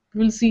 o'clock,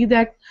 we'll see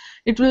that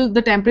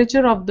the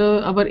temperature of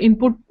our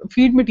input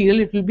feed material,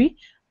 it will be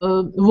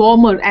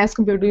warmer as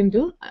compared to in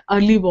the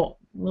early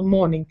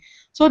morning.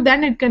 So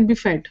then it can be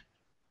fed.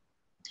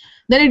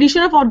 Then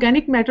addition of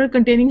organic matter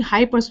containing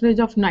high percentage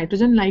of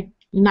nitrogen like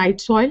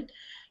night soil,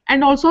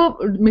 and also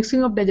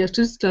mixing of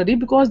digestive slurry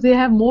because they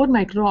have more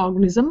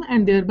microorganism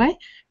and thereby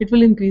it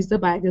will increase the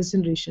biogas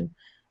generation.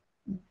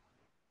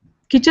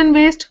 Kitchen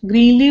waste,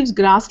 green leaves,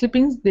 grass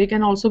clippings, they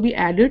can also be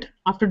added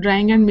after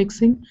drying and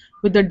mixing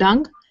with the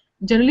dung.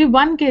 Generally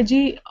 1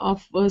 kg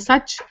of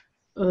such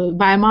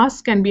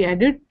biomass can be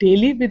added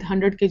daily with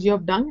 100 kg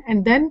of dung,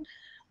 and then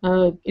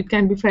it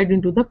can be fed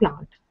into the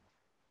plant.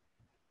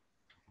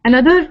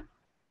 Another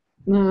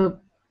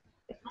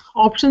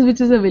options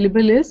which is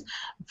available is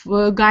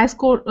gas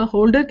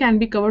holder can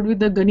be covered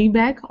with a gunny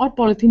bag or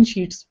polythene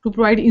sheets to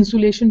provide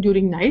insulation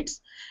during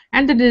nights,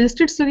 and the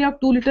digested slurry of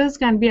 2 liters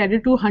can be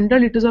added to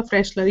 100 liters of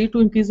fresh slurry to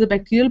increase the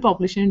bacterial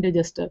population in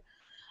digester.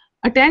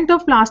 A tent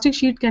of plastic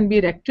sheet can be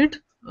erected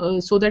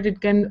so that it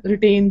can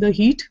retain the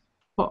heat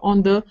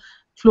on the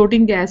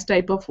floating gas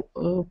type of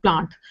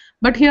plant,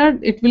 but here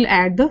it will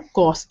add the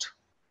cost.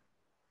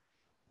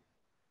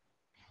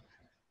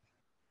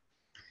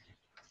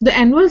 The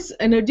annual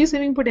energy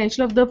saving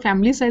potential of the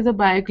family size of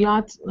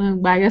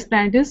biogas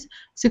plant is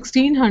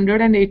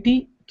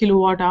 1680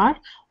 kilowatt hour,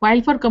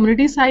 while for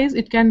community size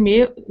it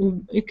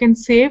can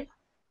save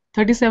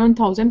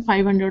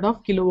 37,500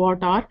 of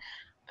kilowatt hour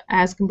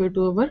as compared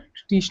to our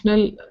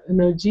traditional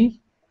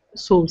energy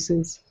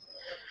sources.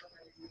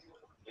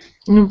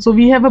 So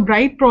we have a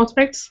bright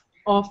prospects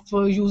of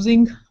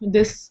using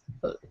this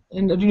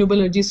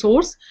renewable energy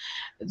source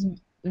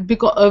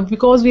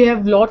because we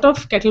have lot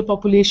of cattle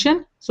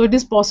population, so it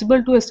is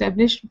possible to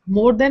establish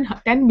more than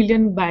 10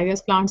 million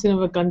biogas plants in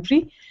our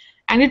country,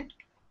 and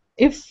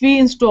if we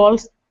install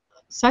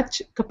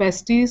such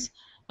capacities,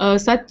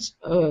 such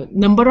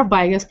number of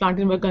biogas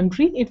plants in our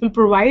country, it will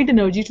provide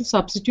energy to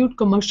substitute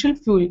commercial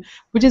fuel,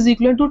 which is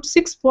equivalent to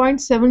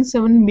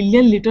 6.77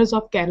 million liters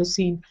of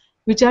kerosene,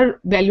 which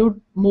are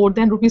valued more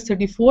than rupees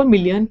 34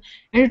 million,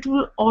 and it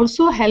will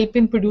also help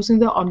in producing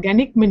the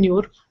organic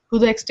manure to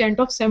the extent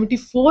of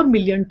 74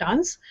 million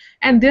tons,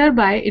 and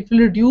thereby it will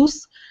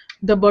reduce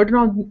the burden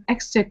on the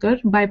exchequer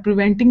by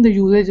preventing the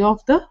usage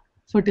of the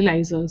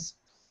fertilizers.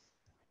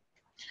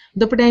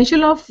 The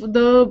potential of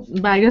the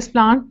biogas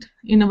plant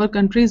in our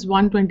country is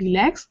 120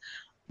 lakhs,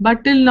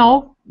 but till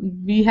now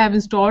we have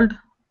installed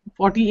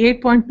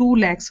 48.2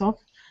 lakhs of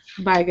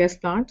biogas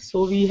plant.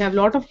 So we have a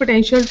lot of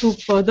potential to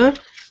further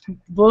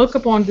work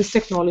upon this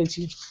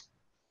technology.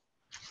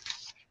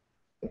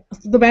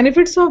 The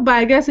benefits of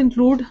biogas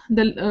include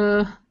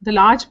the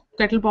large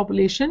cattle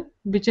population,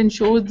 which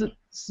ensures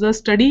the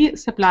steady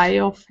supply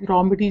of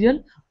raw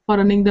material for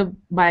running the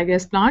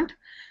biogas plant.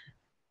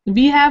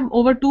 We have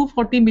over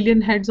 240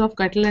 million heads of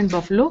cattle and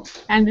buffalo,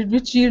 and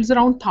which yields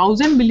around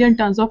 1,000 million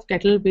tons of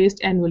cattle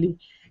waste annually.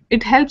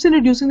 It helps in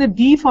reducing the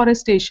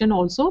deforestation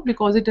also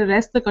because it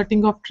arrests the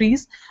cutting of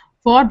trees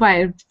for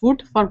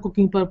firewood for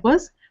cooking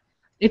purpose.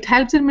 It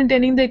helps in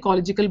maintaining the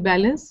ecological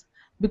balance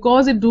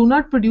because it do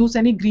not produce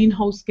any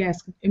greenhouse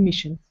gas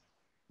emission,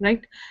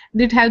 right?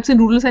 It helps in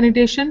rural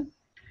sanitation,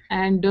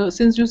 and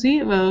since you see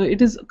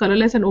it is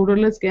colorless and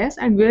odorless gas,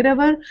 and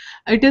whenever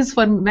it is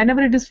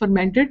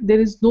fermented,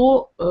 there is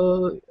no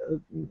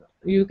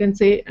you can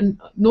say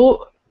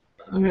no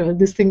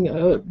this thing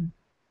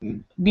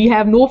we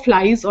have no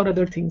flies or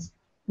other things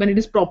when it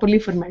is properly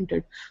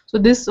fermented. So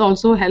this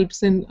also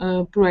helps in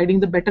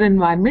providing the better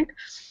environment.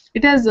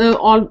 It has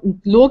all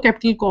low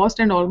capital cost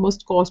and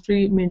almost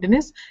cost-free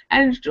maintenance,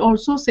 and it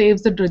also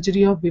saves the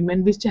drudgery of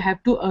women, which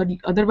have to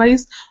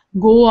otherwise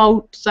go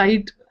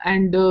outside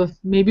and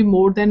maybe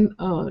more than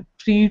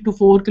 3 to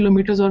 4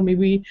 kilometers or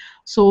maybe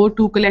so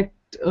to collect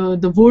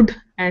the wood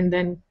and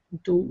then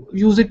to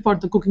use it for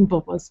the cooking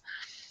purpose.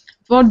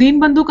 For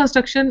Deen Bandhu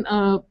construction,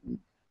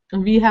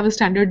 we have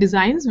standard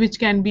designs which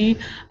can be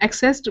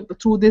accessed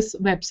through this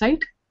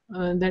website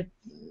that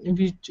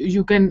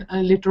you can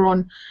later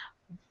on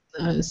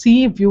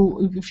see if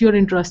you're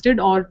interested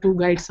or to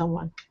guide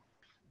someone.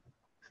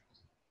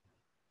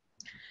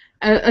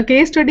 a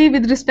case study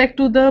with respect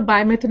to the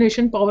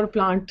biomethanation power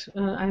plant.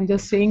 I'm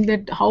just saying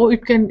that how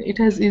it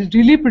has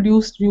really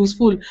produced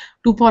useful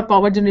to for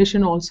power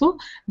generation also.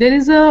 There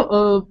is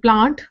a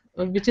plant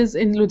which is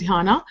in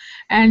Ludhiana,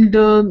 and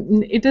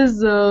it is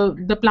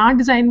the plant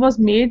design was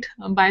made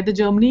by the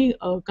Germany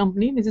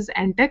company, which is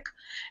Antec,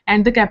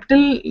 and the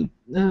capital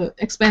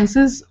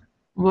expenses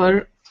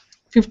were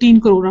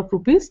 15 crore of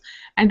rupees,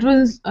 and it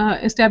was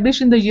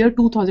established in the year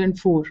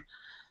 2004.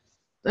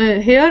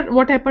 Here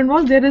what happened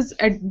was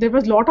there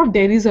was lot of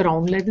dairies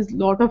around, like this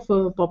lot of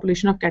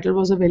population of cattle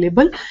was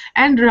available,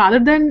 and rather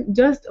than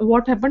just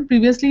what happened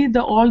previously,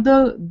 the all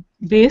the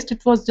waste,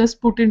 it was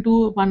just put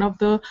into one of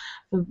the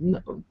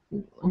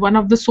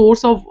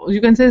source of,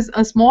 you can say,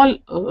 a small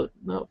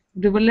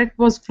rivulet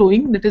was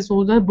flowing, that is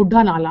known as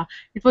Buddha Nala.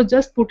 It was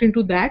just put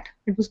into that.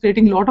 It was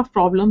creating a lot of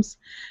problems,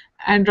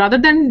 and rather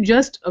than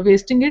just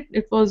wasting it,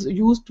 it was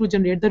used to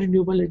generate the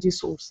renewable energy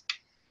source.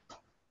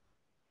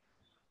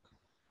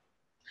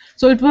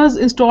 So it was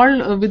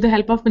installed with the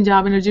help of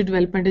Punjab Energy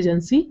Development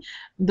Agency.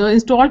 The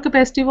installed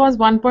capacity was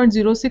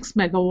 1.06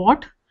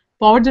 megawatt.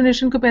 Power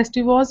generation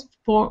capacity was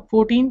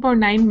 14.9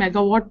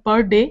 megawatt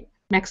per day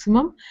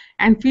maximum,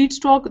 and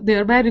feedstock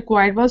thereby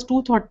required was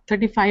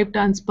 235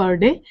 tons per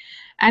day.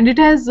 And it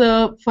has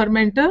a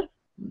fermenter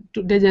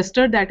to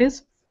digester, that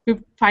is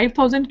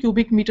 5,000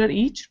 cubic meter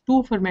each.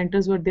 Two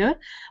fermenters were there.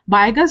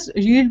 Biogas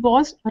yield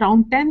was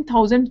around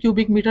 10,000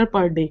 cubic meter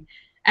per day,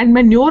 and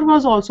manure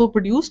was also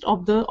produced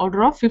of the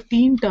order of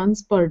 15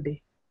 tons per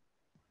day.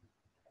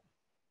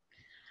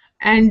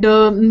 And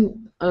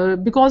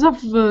because of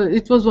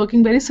it was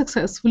working very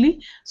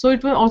successfully, so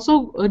it was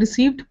also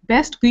received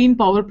best green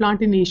power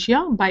plant in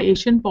Asia by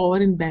Asian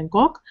Power in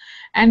Bangkok.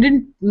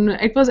 And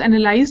it was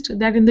analyzed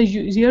that in the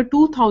year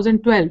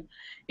 2012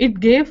 it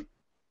gave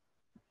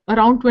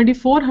around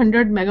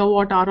 2400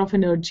 megawatt hour of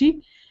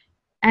energy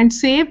and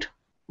saved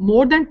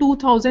more than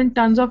 2000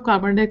 tons of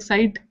carbon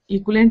dioxide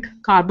equivalent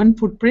carbon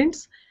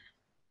footprints.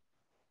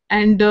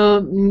 And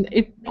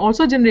it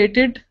also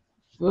generated,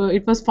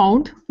 it was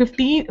found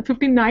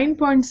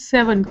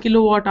 59.7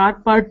 kilowatt hour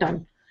per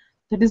ton,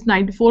 that is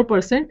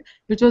 94%,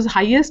 which was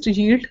highest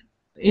yield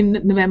in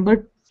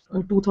November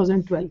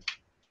 2012.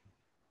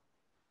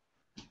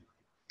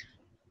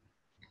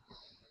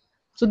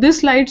 So this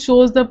slide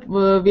shows the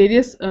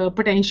various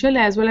potential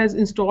as well as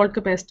installed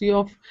capacity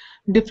of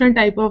different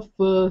type of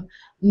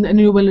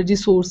renewable energy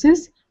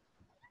sources.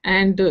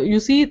 And you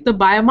see the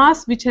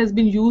biomass which has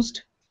been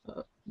used,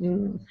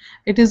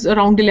 it is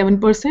around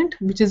 11%,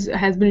 which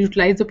has been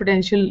utilized, the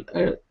potential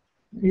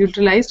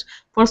utilized.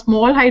 For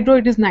small hydro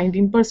it is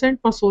 19%,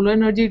 for solar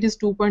energy it is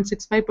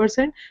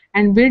 2.65%,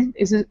 and wind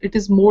it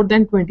is more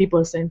than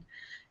 20%.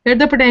 Here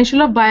the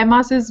potential of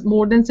biomass is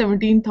more than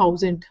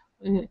 17,000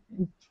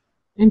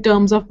 in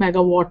terms of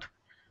megawatt,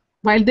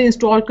 while the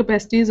installed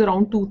capacity is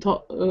around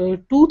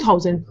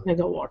 2,000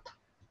 megawatt.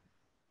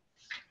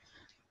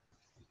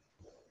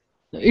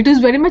 It is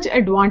very much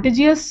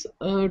advantageous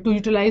to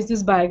utilize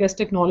this biogas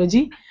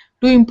technology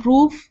to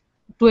improve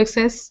to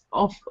access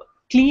of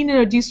clean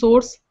energy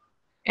source,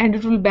 and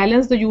it will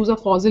balance the use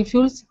of fossil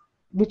fuels,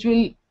 which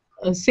will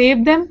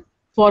save them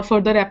for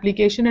further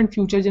application and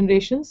future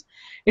generations.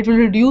 It will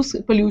reduce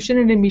pollution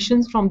and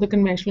emissions from the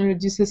conventional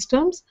energy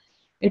systems.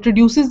 It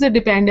reduces the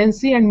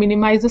dependency and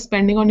minimize the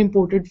spending on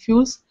imported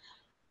fuels.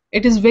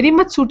 It is very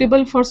much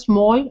suitable for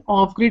small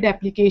off-grid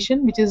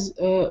application, which is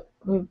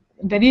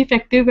very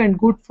effective and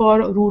good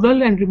for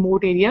rural and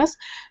remote areas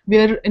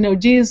where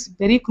energy is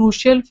very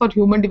crucial for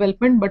human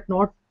development but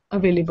not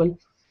available.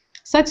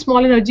 Such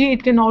small energy,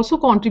 it can also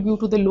contribute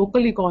to the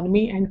local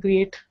economy and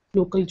create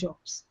local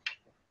jobs.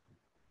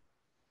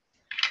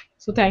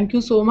 So thank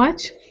you so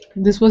much.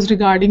 This was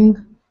regarding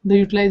the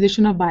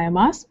utilization of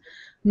biomass.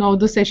 Now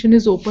the session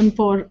is open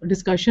for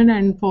discussion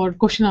and for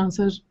question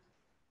answer